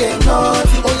make them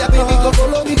naughty. Oh yeah, baby, go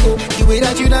follow me go. The way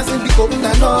that you dance. dancing because I'm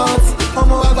naughty.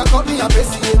 Omo, I got caught me a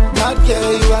pussy. Bad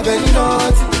girl, you are very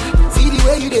naughty. See the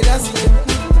way you dey dancing,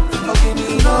 okay,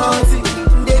 me naughty.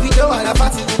 David, you are a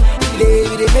party. They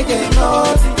make it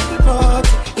naughty, naughty.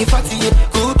 In fact,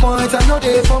 good point, I know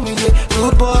they for me.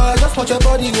 Good boy, I just want your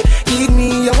body. Give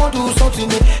me, I want to do something.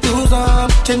 Do some,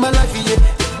 change my life.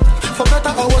 For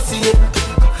better or worse,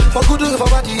 for good or for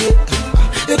bad.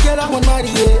 You get out one marry.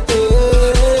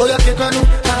 Oh, yeah, take on.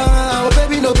 Oh,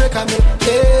 baby, no break on me.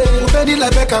 Oh, baby,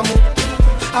 like Beckham.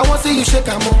 I want to see you shake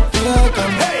a mo.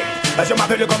 Hey! Je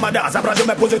m'appelle comme Madame, ça prend de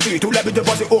me poser dessus. Tous les buts de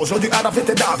voici aujourd'hui à la fête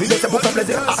David. C'est pour faire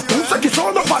plaisir à tous ceux qui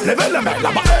sont dans le level les mains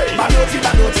là-bas. Banoti,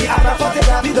 banoti, à la fête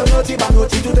David. Banoti,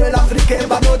 banoti, tout de l'Afrique.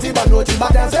 Banoti, banoti,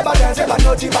 badanse, badanse,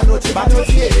 banoti, banoti,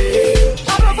 banoti.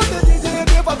 À la fête DJ,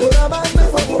 c'est pas pour la bande,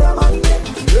 c'est pas pour la bande.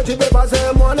 Tu peux passer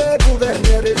moi les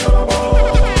gouverneurs des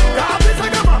chambres.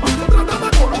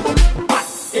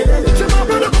 Je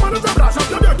m'appelle comme Madame, ça prend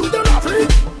champion de toute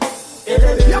l'Afrique.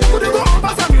 Y'a beaucoup de gars, on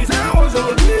va s'amuser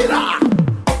aujourd'hui là.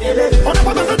 On n'a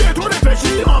pas besoin de tout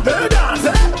réfléchir, on peut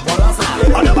danser.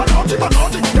 On n'est pas naughty, pas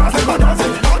naughty, danser, pas danser.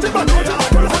 Naughty, pas naughty,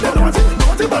 naughty, pas naughty.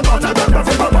 Naughty, pas naughty,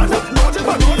 danser, pas naughty. Naughty,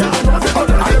 pas naughty, danser, pas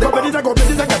naughty. Compétition,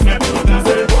 compétition, compétition.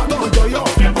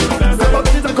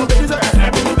 Compétition,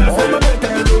 on me met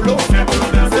un loulou.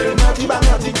 Naughty, pas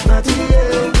naughty, naughty,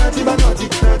 naughty, pas naughty,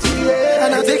 naughty.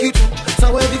 And I'll take you to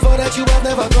somewhere before that you have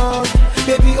never gone.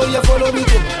 Baby, oh yeah, follow me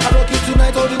too. I rock you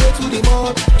tonight all the way to the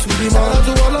mall. Shout out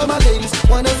to all of my ladies,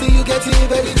 wanna see you getting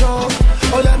very drunk.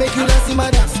 Oh yeah, make you dance in my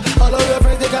dance. All of your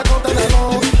friends, they got come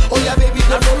along. Oh yeah, baby,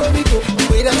 don't follow me too. The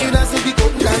way that you dance, it be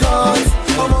good and nice.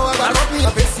 Oh no, I got me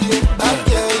a pussy. Bad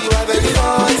girl, you are very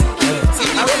nice. See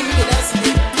the way you dance,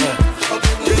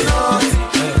 okay, me nice.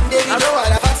 Baby, know what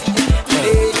I party.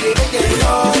 They make it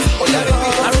nice. Oh yeah, baby,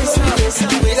 don't follow me too.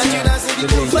 The way that you dance, it be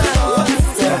good and nice.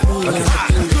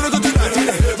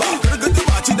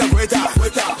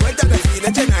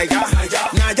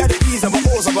 Naja de Isa, ma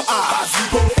osa, ma ah.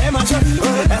 Ma chérie,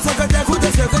 est-ce que t'écoutes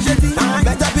ce que je dis?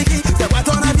 Bête à piquer, c'est quoi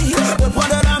ton avis? Pour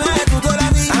prendre la main toute la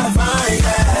vie.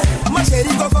 Ma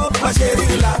chérie Coco, ma chérie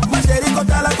Lula, ma chérie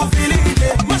Kota la confilité,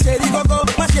 ma chérie Coco,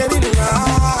 ma chérie Lula.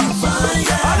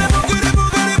 Allez, bougere,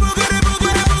 bougere, bougere,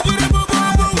 bougere, bougere,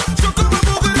 bougere, choco,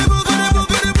 bougere, bougere,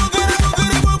 bougere, bougere,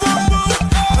 bougere, bougere.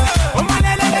 Oh my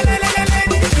lady,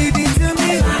 give it to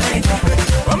me.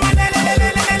 Oh my lady,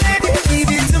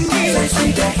 give it to me.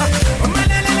 Oh my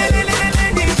lady,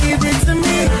 give it to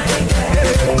me.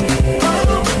 Oh,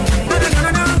 no.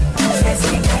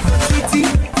 Sweetie,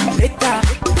 later,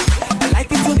 I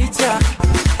like it to meet ya.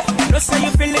 No say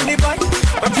you feeling the boy,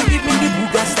 but you give me the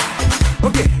Bugasta.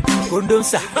 Okay,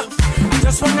 Gondonsa, I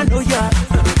just wanna know ya.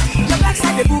 Your back's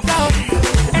like a Bugao,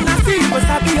 and I see you must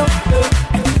have you.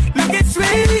 Look at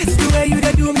sweet, the way you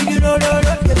do me, no,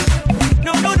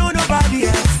 nobody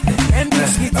else. And do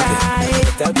sweet eye.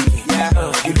 Yeah,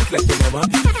 you look like your mama.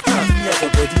 Yeah,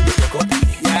 your body, your copy.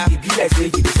 Yeah, it be like say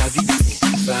you just have it.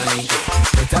 Fine,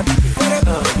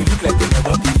 you look like your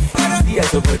mama. Yeah,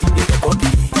 your body, your copy.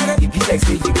 It be like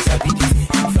say you just have it.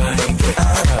 Fine,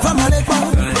 vamos le pon.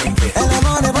 Elle est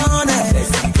bonne, bonne.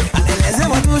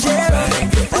 Laissez-moi toucher. Elle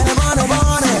est bonne,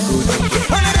 bonne.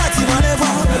 On est là, tu m'en es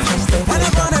bonne. Elle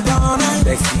est bonne, bonne.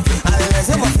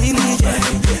 Laissez-moi filer.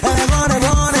 Elle est bonne,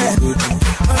 bonne.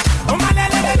 Oh my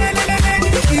lady,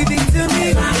 give it to me.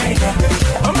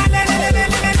 Oh my lady,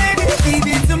 give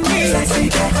it to me.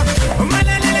 Oh my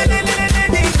lady,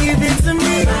 give it to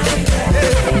me.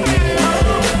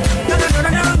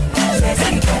 No.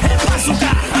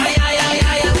 Bazooka, ay ay ay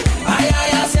ay ay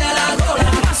ay c'est la gola.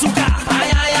 Bazooka, ay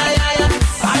ay ay ay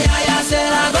ay ay c'est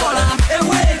la gola. Et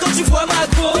ouais, quand tu vois ma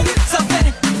go, ça fait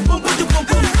boum boum boum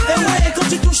boum. Et ouais, quand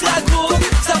tu touches la go,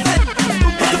 ça fait boum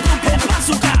boum boum boum.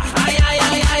 Bazooka, ay ay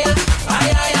ay ay ay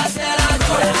ay c'est la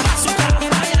gola. Bazooka,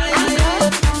 ay ay ay ay.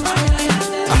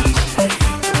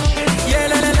 Yeah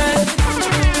la la la,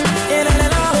 yeah la la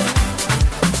la,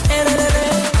 yeah la la la,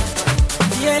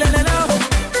 yeah la la la.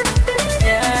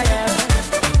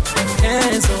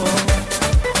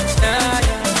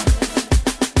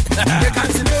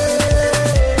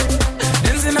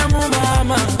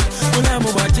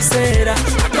 Sera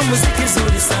hata muziki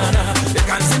zuri sana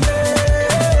yakanzime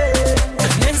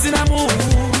nenzina mu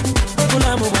kuna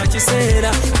mu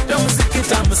bakisera hata muziki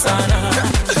tamu sana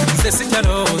nze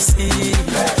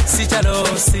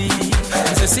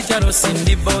sijalosi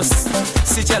ndi boss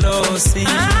sijalosi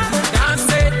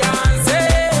dance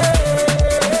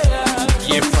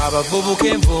yepa abavubuka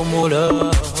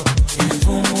envumulo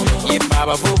yepa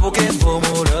abavubuka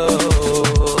envumulo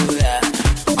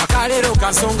akalero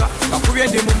kansonga kakubye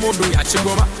ndi mu mundu ya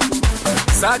kigoba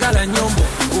saagala nyombo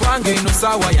kubanga eno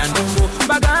saawa ya ndongo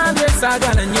Mbagambye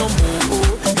saagala nnyo Mungu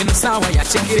eno saawa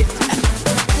yakigere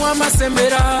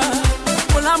wamasembera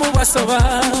mulamu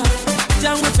bwasoba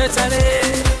jangu twetale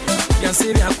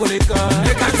yansi byakoleka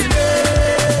leka nzime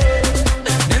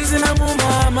nenzinamu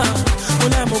maama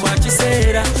mulamu bwa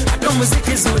kiseera ate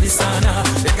omuziki zuli sana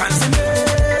leka nzime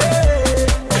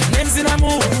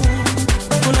nenzinamu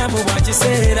mulamu bwa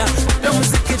kiseera ate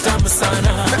omuziki tamu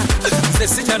sana nze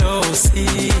sikyalosi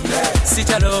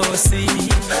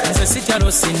nze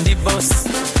sikyalosi ndi boss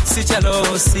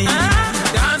sikyalosi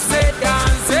danse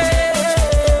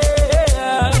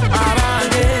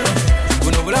abange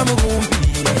buno bulamu bumpi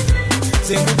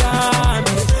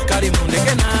zenkugambe kali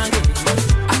mundeke nange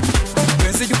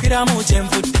bwenzijukiramu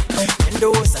kyenvudde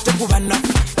endowooza tekuba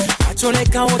naffe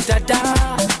akyolekawo dada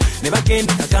ne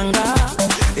bagenda kaganga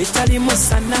etali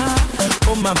musana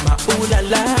omama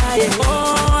ulalaye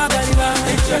agaliba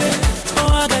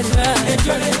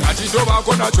ati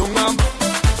tobaako nakyo ŋŋamba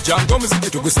jangu omuziki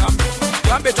tugusambe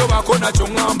gambe tobaako nakyo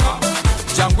ŋŋamba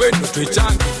jangu eno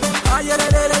twekyange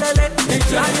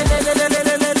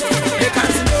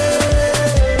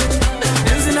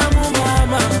enzinamu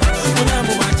maama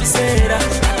mulamu bwa kiseera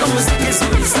ate omuziki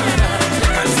zuli sana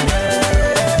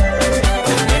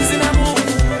enzinamu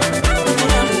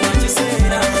mulamu bwa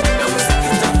kiseera ate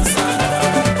omuziki tamu sana.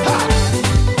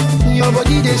 Your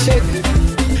body they shake,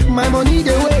 my money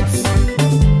they wait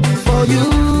for you,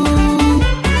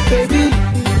 baby.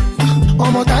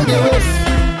 One more time they waste,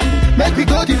 make me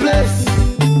go the place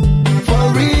for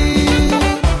real,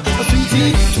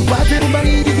 sweetie. To party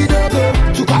everybody dig it up,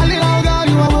 to call it out, girl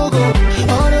you a mogo.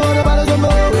 All the other bottles of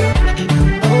more,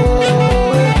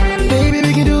 oh baby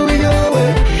we can do it your way.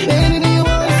 Anything you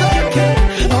want is okay.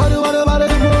 All the other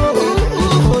bottles of more,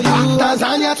 for you.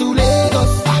 Tanzania to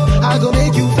Lagos, I go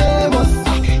make you famous.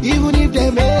 Even if they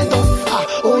made us,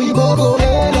 oh you go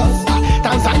hate us.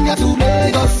 Tanzania to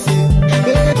Lagos,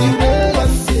 make you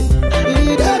Lagos.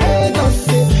 If they hate us,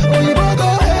 oh you go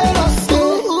hate us.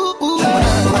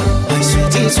 My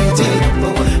sweetie,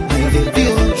 number one. My baby,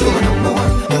 you number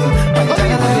one. My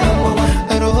diamond number one.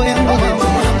 Roya number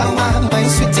one. My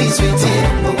sweetie,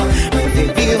 number one. My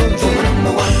baby, you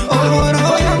number one. Oh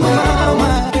Roya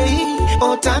mama,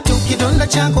 oh tatu kidonda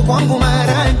chako kwangu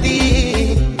maradhi.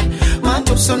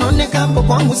 Sononekapo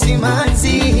kwangu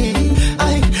simanzi,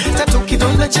 ai tatu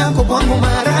kidonda chako kwangu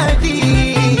maradhi.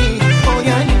 Oh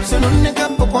yani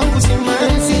sononekapo kwangu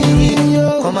simanzi.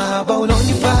 Kwa mahaba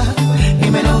ulonipa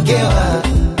nimenogewa,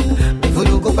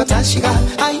 mivurugo patashika,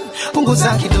 ai punguza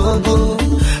kidogo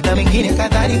na mengine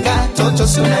kadhalika, toto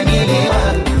si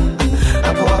unanielewa.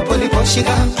 Hapo hapo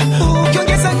liposhika,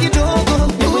 ukiongeza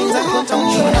kidogo niweza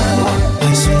kutamshona.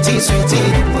 My sweetie,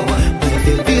 number one. My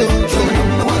baby, you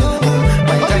number one.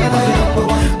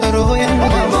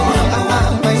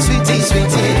 My sweetie,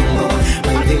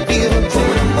 my baby,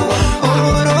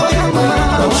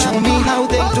 oh, show me how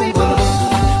they do.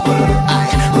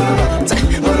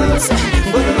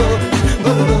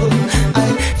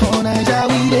 For Nigeria,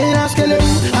 we did ask you, oh,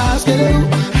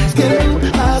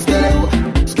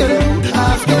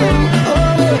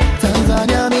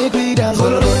 Tanzania make we dance.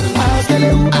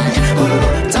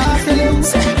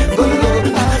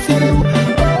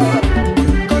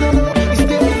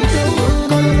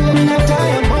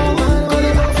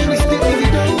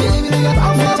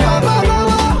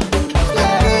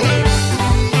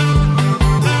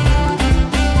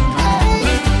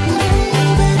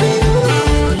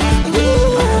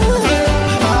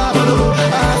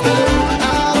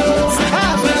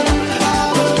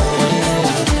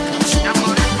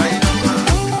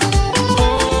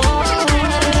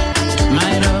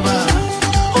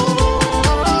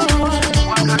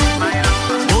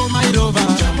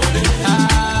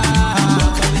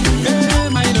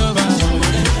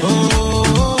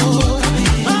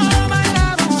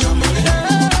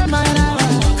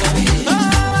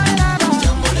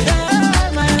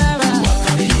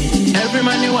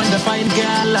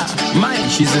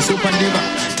 She's a super diva,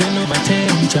 10 over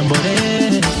 10,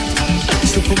 chambore.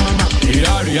 Super mama,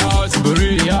 hilarious,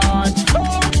 brilliant,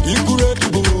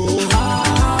 incredible.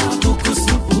 Ah, kuku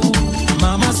supu,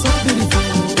 mama so beautiful.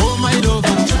 Oh my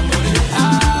lover,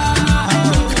 ah,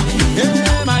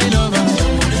 hey my lover.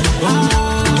 Oh,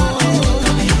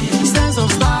 sense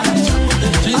of style,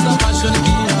 she's a fashion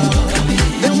killer.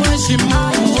 Then when she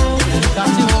moves,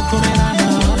 that's the whole community.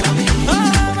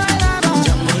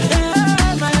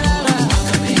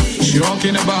 She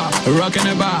rockin'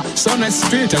 the bar, so nice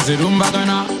street as the rumba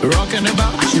gonna rockin' the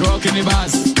bar, she rockin' the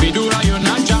bars. Bidura yo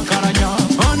na chankaranya.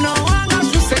 Oh no, wanga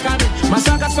tu sekade,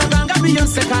 masaka soganga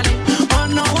Beyonce kade. Oh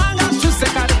no, wanga tu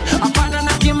sekade, apana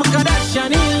na Kim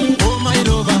Kardashian. Oh my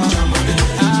lover,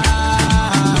 ah,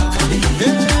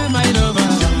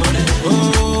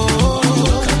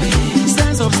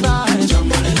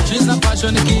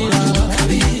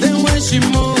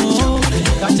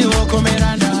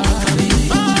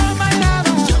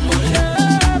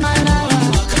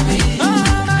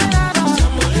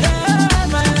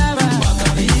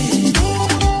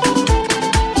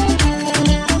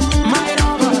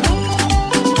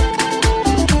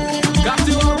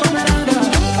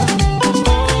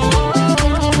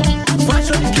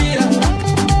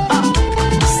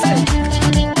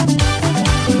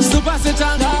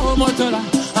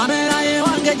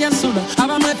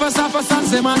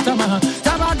 sanse matama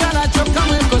tabagala choka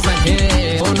mwekoza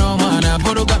he ono mwana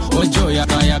buruga ojo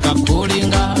yaka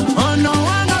kulinga ono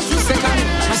wanga tusekare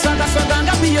asanga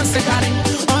soganga biyo sekare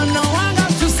ono wanga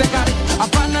tusekare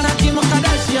apana na Kim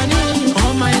Kardashian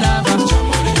oh my love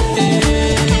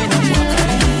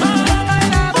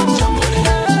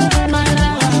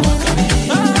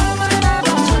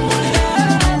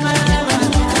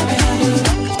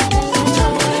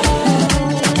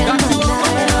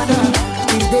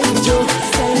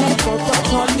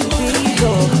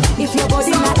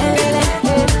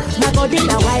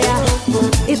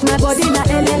If my body na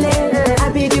LLA, I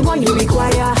be the one you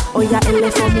require. Oh yeah, LA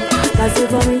for me, that's it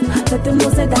for me. Let them know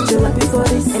say that you're happy for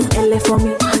this. And LA for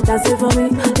me, that's it for me.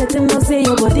 Let them know say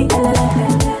your body LLA.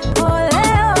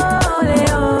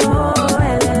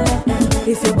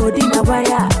 If your body na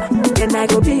wire, then I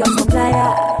go be your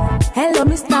supplier. Hello,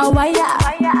 Mr. Wire.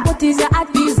 What is your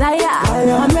heart desire?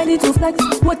 I'm ready to flex.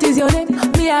 What is your name?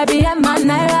 Me, I be a man,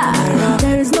 Naira.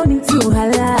 There is no need to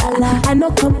holla. I no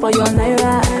come for your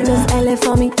Naira. Just LA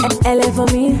for me, LA for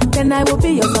me. Then I will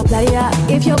be your supplier.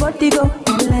 If your body go,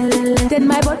 then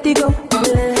my body go.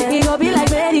 It go be like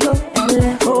merry-go.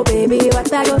 Oh baby,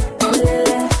 what I go?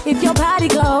 If your body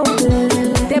go,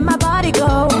 then my body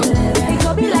go. It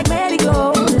go be like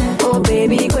merry-go. Oh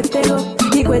baby, go.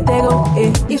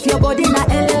 If your body na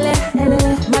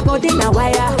LLA, my body na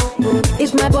wire.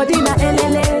 If my body na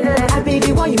LLA, I be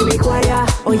the one you require.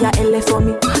 Oh yeah, LA for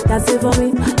me, that's it for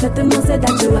me. Let them know say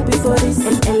that you're happy for this.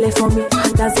 And LA for me,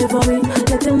 that's it for me.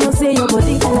 Let them know say your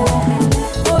body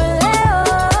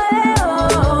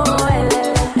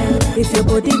If your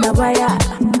body na wire,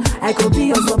 I could be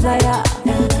your supplier.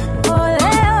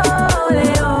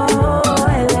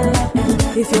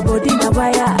 If your body na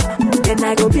wire, then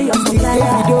I go be your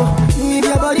supplier. If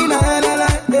your body na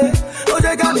LLA, oh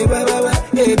they got me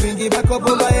hey, bring it back up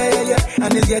over yeah.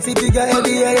 And it's getting bigger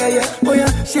every year. Oh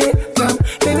yeah, shake, jump,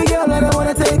 baby girl, I don't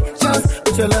wanna take chance.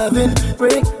 With your loving,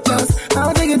 break chance,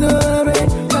 I'll take it to a break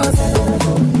chance.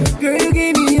 Girl, you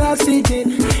give me oxygen,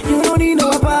 you don't need no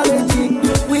apology.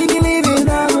 We can live in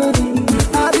harmony,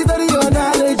 I'll be studying your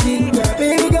analogy.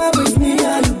 Baby girl, with me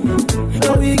and you,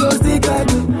 oh we go stick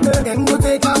at you. Then go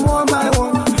take them one by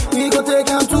one, we go take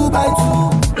them two by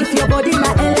two. If your body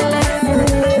na LLA,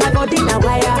 my body na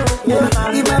wire.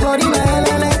 If my body na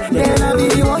LLA, then I'll be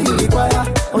the one you require.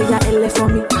 Oh yeah, LA for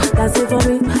me, that's it for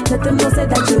me. Let them know say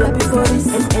that you're happy for this.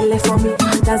 And LA for me,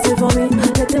 that's it for me.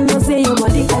 Let them know say your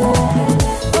body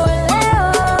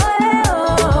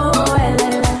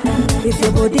If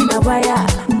your body na wire,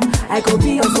 I could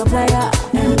be your supplier.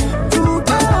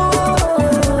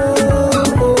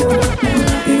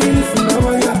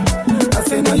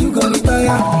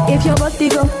 If your body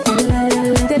go,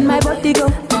 then my body go.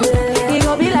 It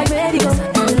go be like merry-go.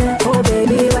 Oh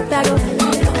baby, what I go?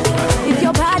 If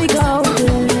your body go,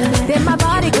 then my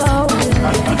body go.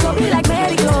 It go be like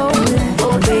merry-go.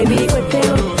 Oh baby, what I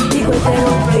go?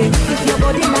 If your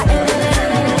body na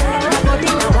my body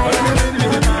na wire.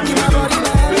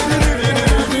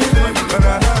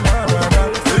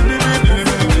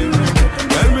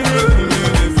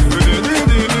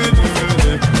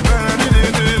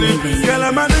 Girl,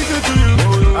 I'm addicted to you.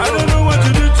 I don't know what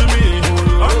you did to me.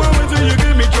 On my way till you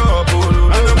give me trouble.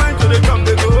 And the mind till they come,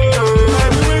 they go.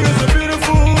 Everywhere is so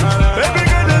beautiful. Baby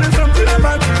girl, there is something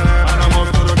about you. And I'm off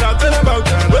to the captain about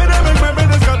you. When I make my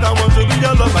brother cut, I want to be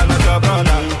your love and not your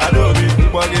brother. Adobe,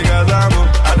 Wagi Gazamo.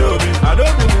 Adobe,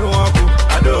 Adobe, Miwaku.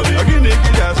 Adobe,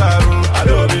 Aginiki Jasaru.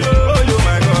 Adobe, oh you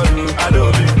my God.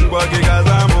 Adobe, Wagi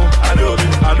Gazamo. Adobe,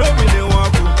 Adobe,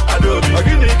 Miwaku. Adobe,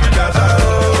 Aginiki Jasaru.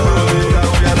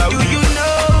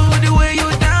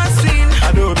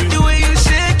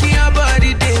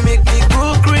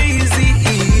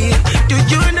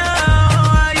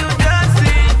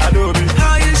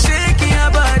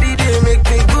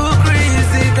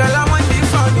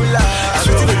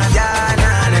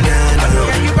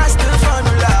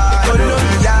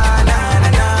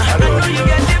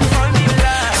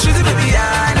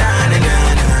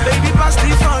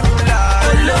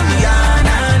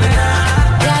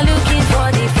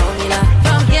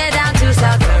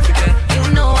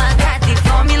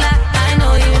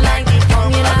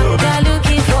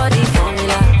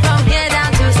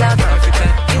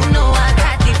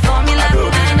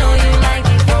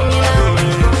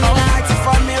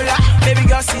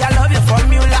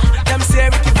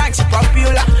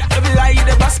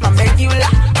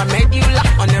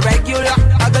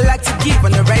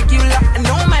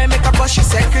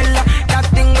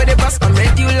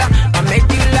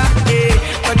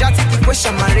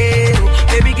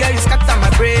 Baby girl, you scatter my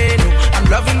brain. I'm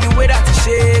loving the way that you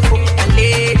shake, oh, my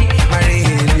lady, my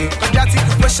lady. Quadratic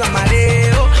equation, my lady.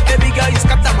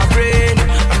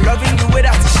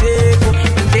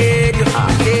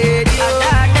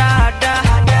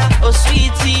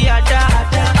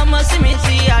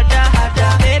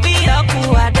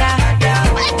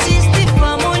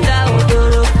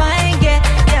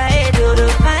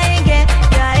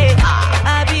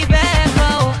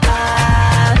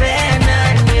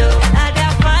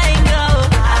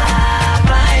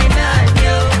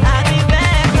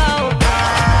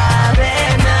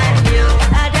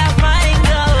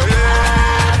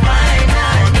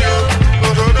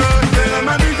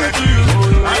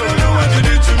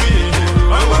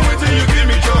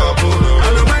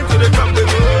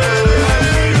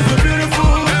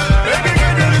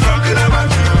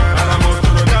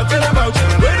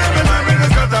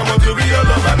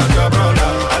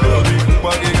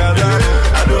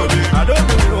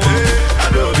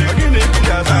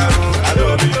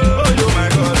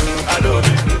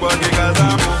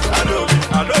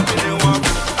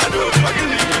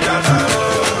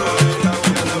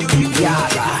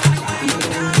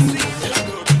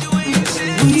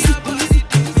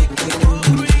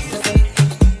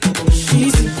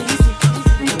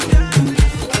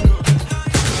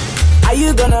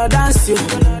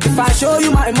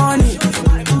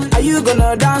 you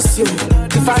gonna dance you?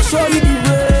 If I show you the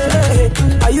way,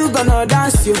 are you gonna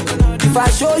dance you? If I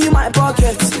show you my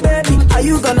pockets, baby, are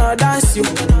you gonna dance you?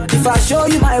 If I show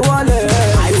you my wallet,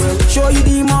 I will show you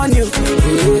the money.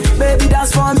 Baby,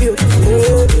 dance from you.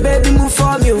 Baby, move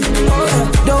from you.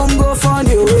 Don't go from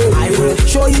you. I will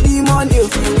show you the money.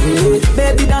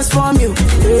 Baby, dance from you.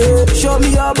 Show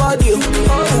me your body.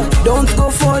 Don't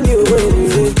go from you.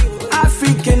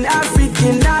 African,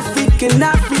 African, African,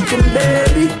 African,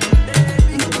 baby.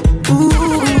 Ooh,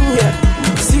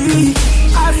 yeah. See,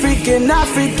 African,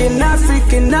 African,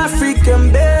 African,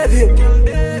 African, baby.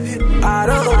 I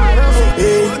don't know.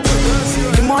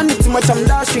 The money too much, I'm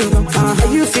dashing.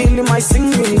 Are you feeling my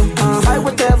singing? Buy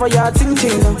whatever you're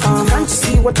thinking. Can't you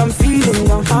see what I'm feeling?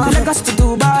 Lagos to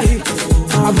Dubai,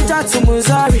 Abuja to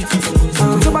Missouri,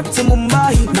 go back to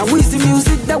Mumbai. Now who's the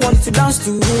music that want to dance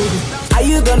to? Are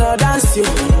you gonna dance you?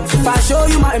 If I show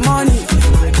you my money,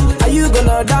 are you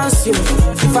gonna dance you?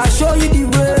 If I show you the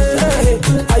way,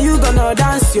 are you gonna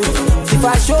dance you? If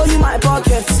I show you my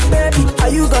pockets, baby, are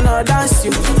you gonna dance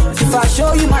you? If I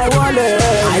show you my wallet,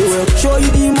 I will show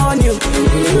you the money.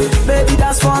 Baby,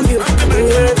 dance from you.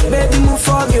 Baby, move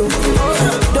from you.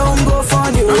 Don't go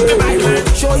from you. I will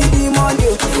show you the money.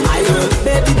 I will,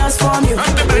 baby, dance from you.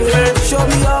 Show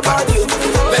me your body.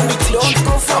 Don't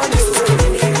go from you.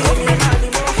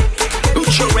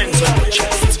 Put your hands on your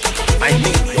chest. I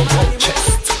mean your whole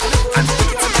chest. And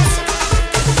beat it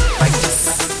like this.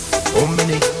 Oh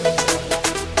minute.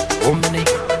 Oh minute.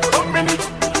 Oh minute.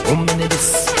 Oh minute this.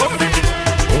 Oh minute.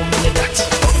 Oh minute that.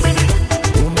 Oh minute.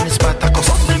 Oh minute Spartacus.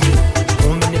 Oh minute.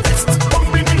 Oh minute best. Oh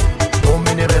minute. Oh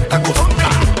minute Rentacus.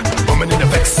 Oh minute the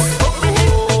vex.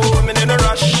 Oh minute the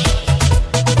rush.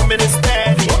 Oh minute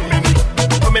steady.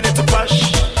 Oh minute to push.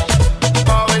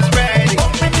 Always ready.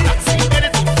 See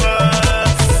anything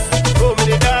first. Oh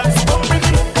minute dance.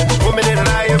 Oh minute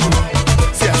live.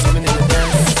 See how so minute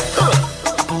dance.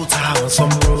 I put her on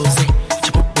some rosy. She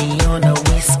put me on a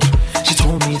whiskey. She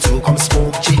told me to come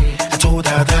smoke J. I told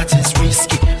her that is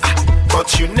risky. But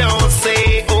you know,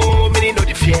 say, oh, minute no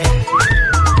the fear.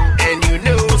 And you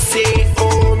know, say,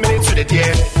 oh, minute to the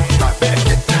dear. I better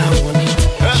get down on it.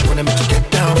 She wanted me to get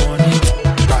down on it.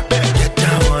 I better get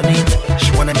down on it. She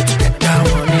wanted me to get down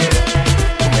on it.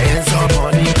 Put my hands up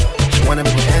on it. She wanted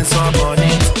me to put hands up on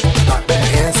it. I better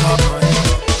hands up on it.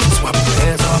 So I put my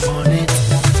hands up on it.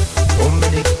 Oh,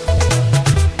 minute.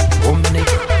 Oh, minute.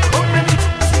 Oh, minute.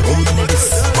 Oh, minute this.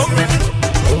 Oh, minute.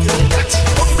 Oh, minute that.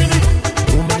 Oh, minute.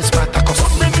 Oh, minute Spartacus. Oh,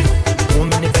 minute. Oh,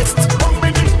 minute best. Oh,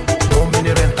 minute. Oh,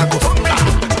 minute Rentacus.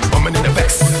 Oh, minute the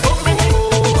vex.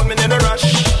 Oh, minute the rush.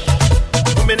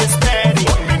 Oh, minute steady.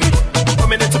 Oh,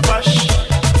 minute to push.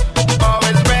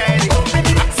 Always ready.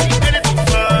 See anything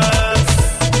first.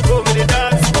 Oh, minute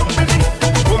dance.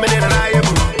 Oh, minute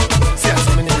liable. See how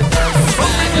so minute dance.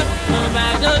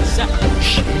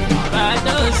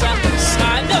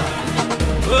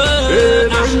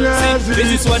 This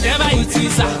is whatever it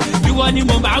is. You want him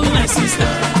on with my sister.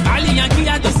 Ali Yankee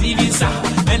had to see visa.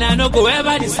 And I no go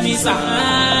ever dismiss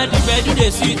her. The bed do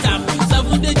the sweet am.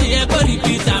 7 days you go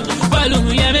repeat am. Follow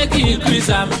me and make you increase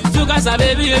am. So cause a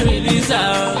baby you release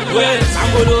am. Well,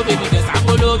 Sangolo baby, the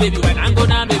Sangolo baby. When I go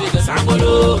down baby, the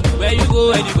Sangolo. Where you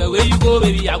go anywhere, where you go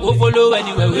baby, I go follow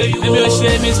anywhere where you go. Maybe you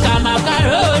show Mr.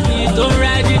 Macaroni. Don't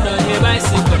ride it on your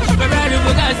bicycle. But I don't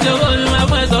forget your own my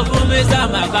voice of Mr.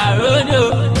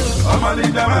 Macaroni. I'm a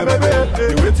leader, my baby.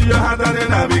 You wait till your hand and then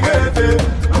navigate it.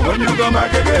 And when you come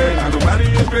back again, I go marry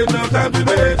you straight, no time to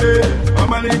date it.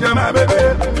 I'm a leader, my baby.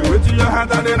 You wait till your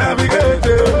hand and then navigate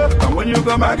it. And when you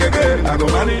come back again, I go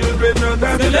marry you straight, no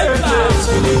time to date it. I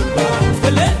don't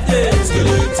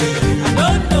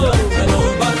know,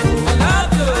 but I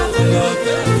love you.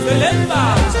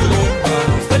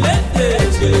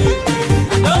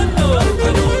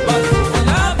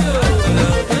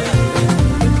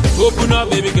 Open up,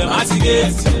 baby girl,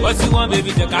 anti-gate. What you want,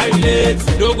 baby, they carry late.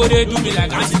 Don't go there, do me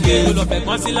like anti-gate. Pull up a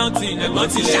concealant,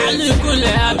 Charlie, cool,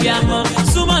 Abiamo.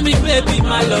 So, mommy, baby,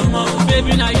 my love, mom.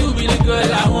 Baby, now you be the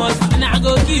girl I want. And I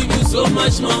go give you so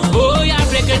much more. Oh, yeah,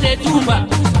 break the tumba.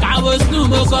 I was no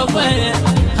more suffering.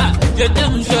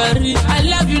 I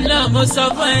love you, no more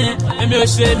suffering. And you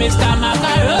say, Mr.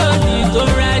 Macaroni,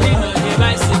 don't ride it on your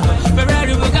bicycle.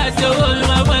 Ferrari, because you hold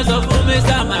my voice up for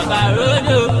Mr.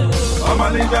 Macaroni. I'm a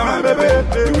leader, my baby.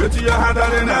 You wait till your hand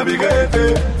and then navigate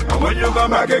it. And when you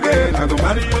come back again, I go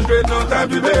marry you straight, no time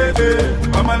to date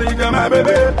it. I'm a leader, my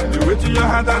baby. You wait till your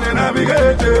hand and then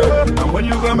navigate it. And when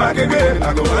you come back again,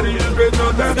 I go marry you straight,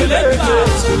 no time to date it.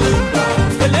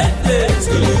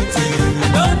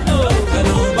 I don't know, but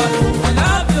I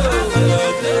love you.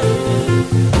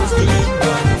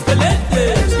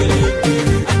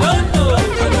 I don't know.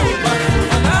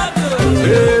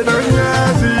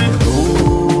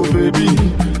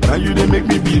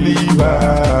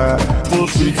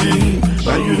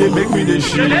 they make me the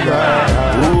shiva.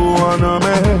 Oh, no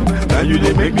man, now you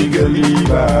they make me get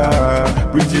liver.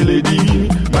 Pretty lady,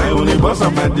 my only boss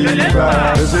of my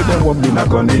diva. They say they want me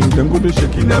not on it, them go to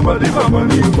shaking their body for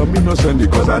money. But me no send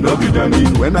it cause I know be done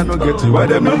it. When I don't get it, why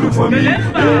them not look for me?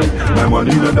 Yeah, my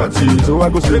money not dirty, so I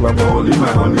go save up for only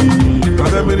my honey.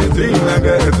 Cause everything I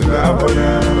get is now for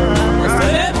you.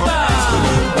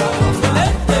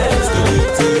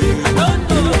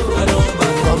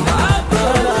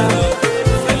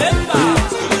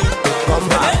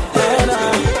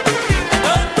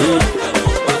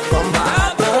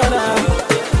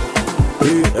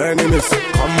 Enemies,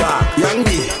 come back.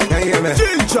 Yangi,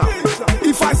 Ginger.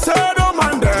 If I say no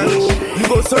man then, you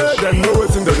go say them know what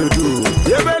thing that they do.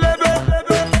 Yeah, baby,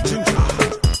 Ginger.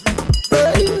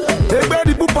 Hey,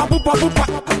 baby, poopa, poopa, poopa.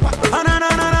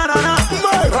 Ananananana.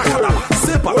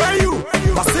 Sepa, where you?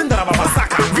 Basindra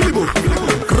Babasaka, Gilibo.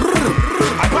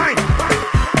 I find.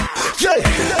 Yeah.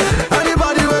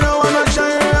 Anybody when I wanna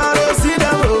shine, I don't see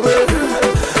them away.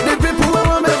 The people who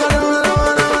want me,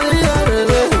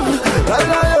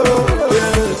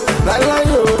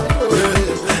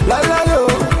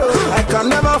 I can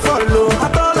never follow.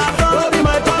 At all, be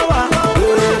my power.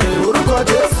 Uruko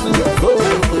Jesu.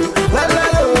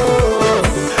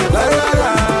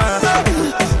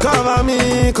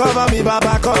 Cover me,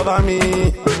 Baba, cover me.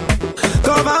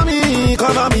 Cover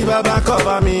me, Baba,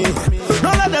 cover me.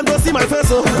 Don't let them to see my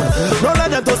face, oh. Don't let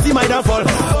them to see my downfall.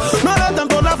 Don't let them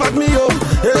to laugh at me, oh.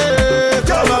 Hey,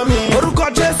 cover me. Uruko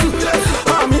Jesu.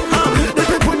 Army. The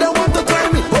people that want to try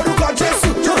me. Uruko Jesu.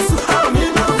 Army.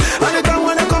 Anytime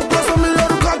when they come close to me,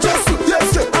 Uruko Jesu.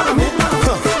 Yes, Army.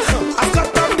 I got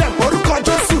them. Uruko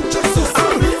Jesu.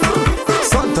 Army.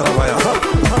 Santa Rabaya.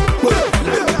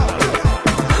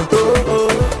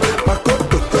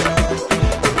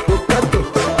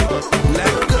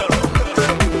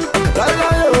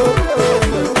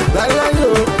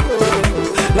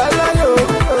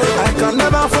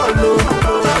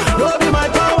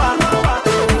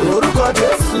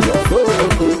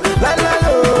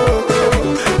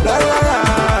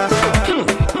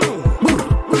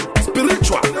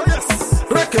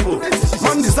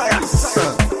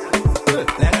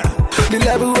 The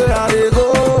level where I they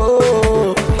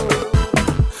go,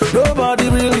 nobody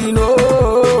really know.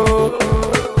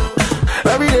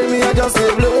 Every day me I just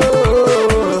say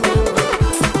blow.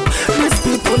 These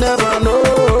people never know.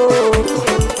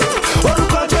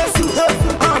 Uruko Jesu,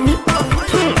 Amen.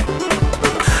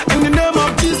 In the name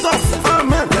of Jesus,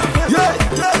 Amen. Yeah,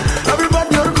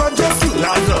 everybody Uruko Jesu,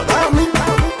 Amen.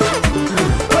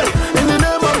 In the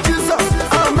name of Jesus,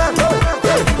 Amen.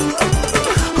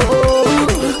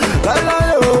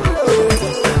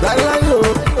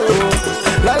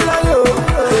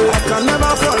 I can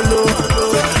never follow.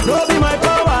 No be my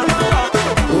power.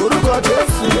 Uruko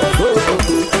Jesu.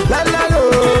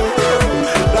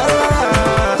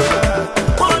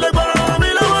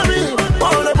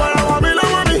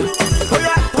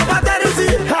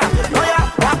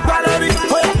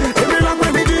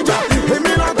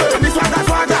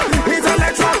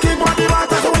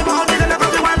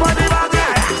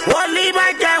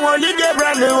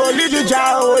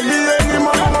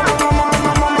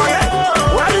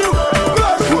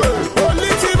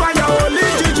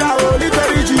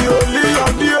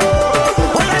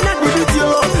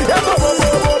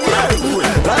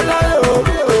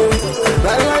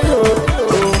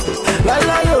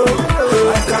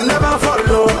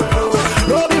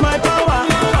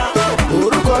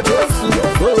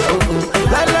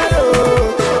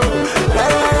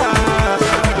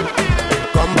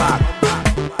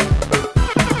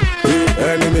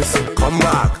 Come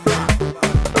back.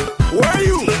 Where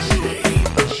you?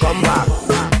 Come back.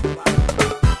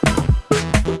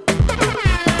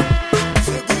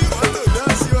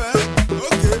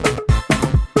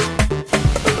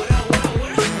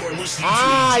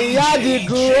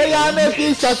 Yadigu, yeah,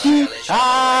 making Shaki.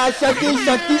 Shaki.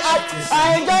 I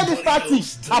enjoy this party.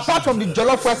 Apart from the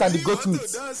jollof rice and the goat meat.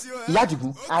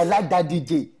 Yadigu, I like that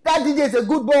DJ. That DJ is a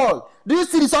good boy. Do you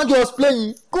see the song he was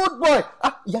playing? Good boy.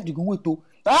 Yadigu, wait to.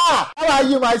 How are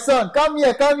you, my son? Come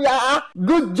here.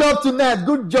 Good job tonight.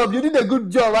 Good job. You did a good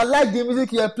job. I like the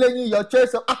music you are playing. Your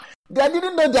choice of. I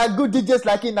didn't know there are good DJs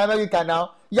like in America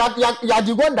now. You are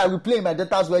the one that will play in my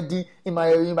daughter's wedding, in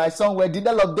my son's wedding.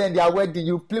 All of them, their wedding,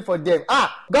 you play for them.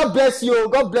 God bless you.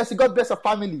 God bless you. God bless your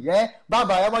family. Bye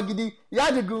bye. Yamagidi. You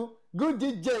are the good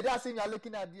DJ. That's him you are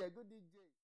looking at there. Good DJ.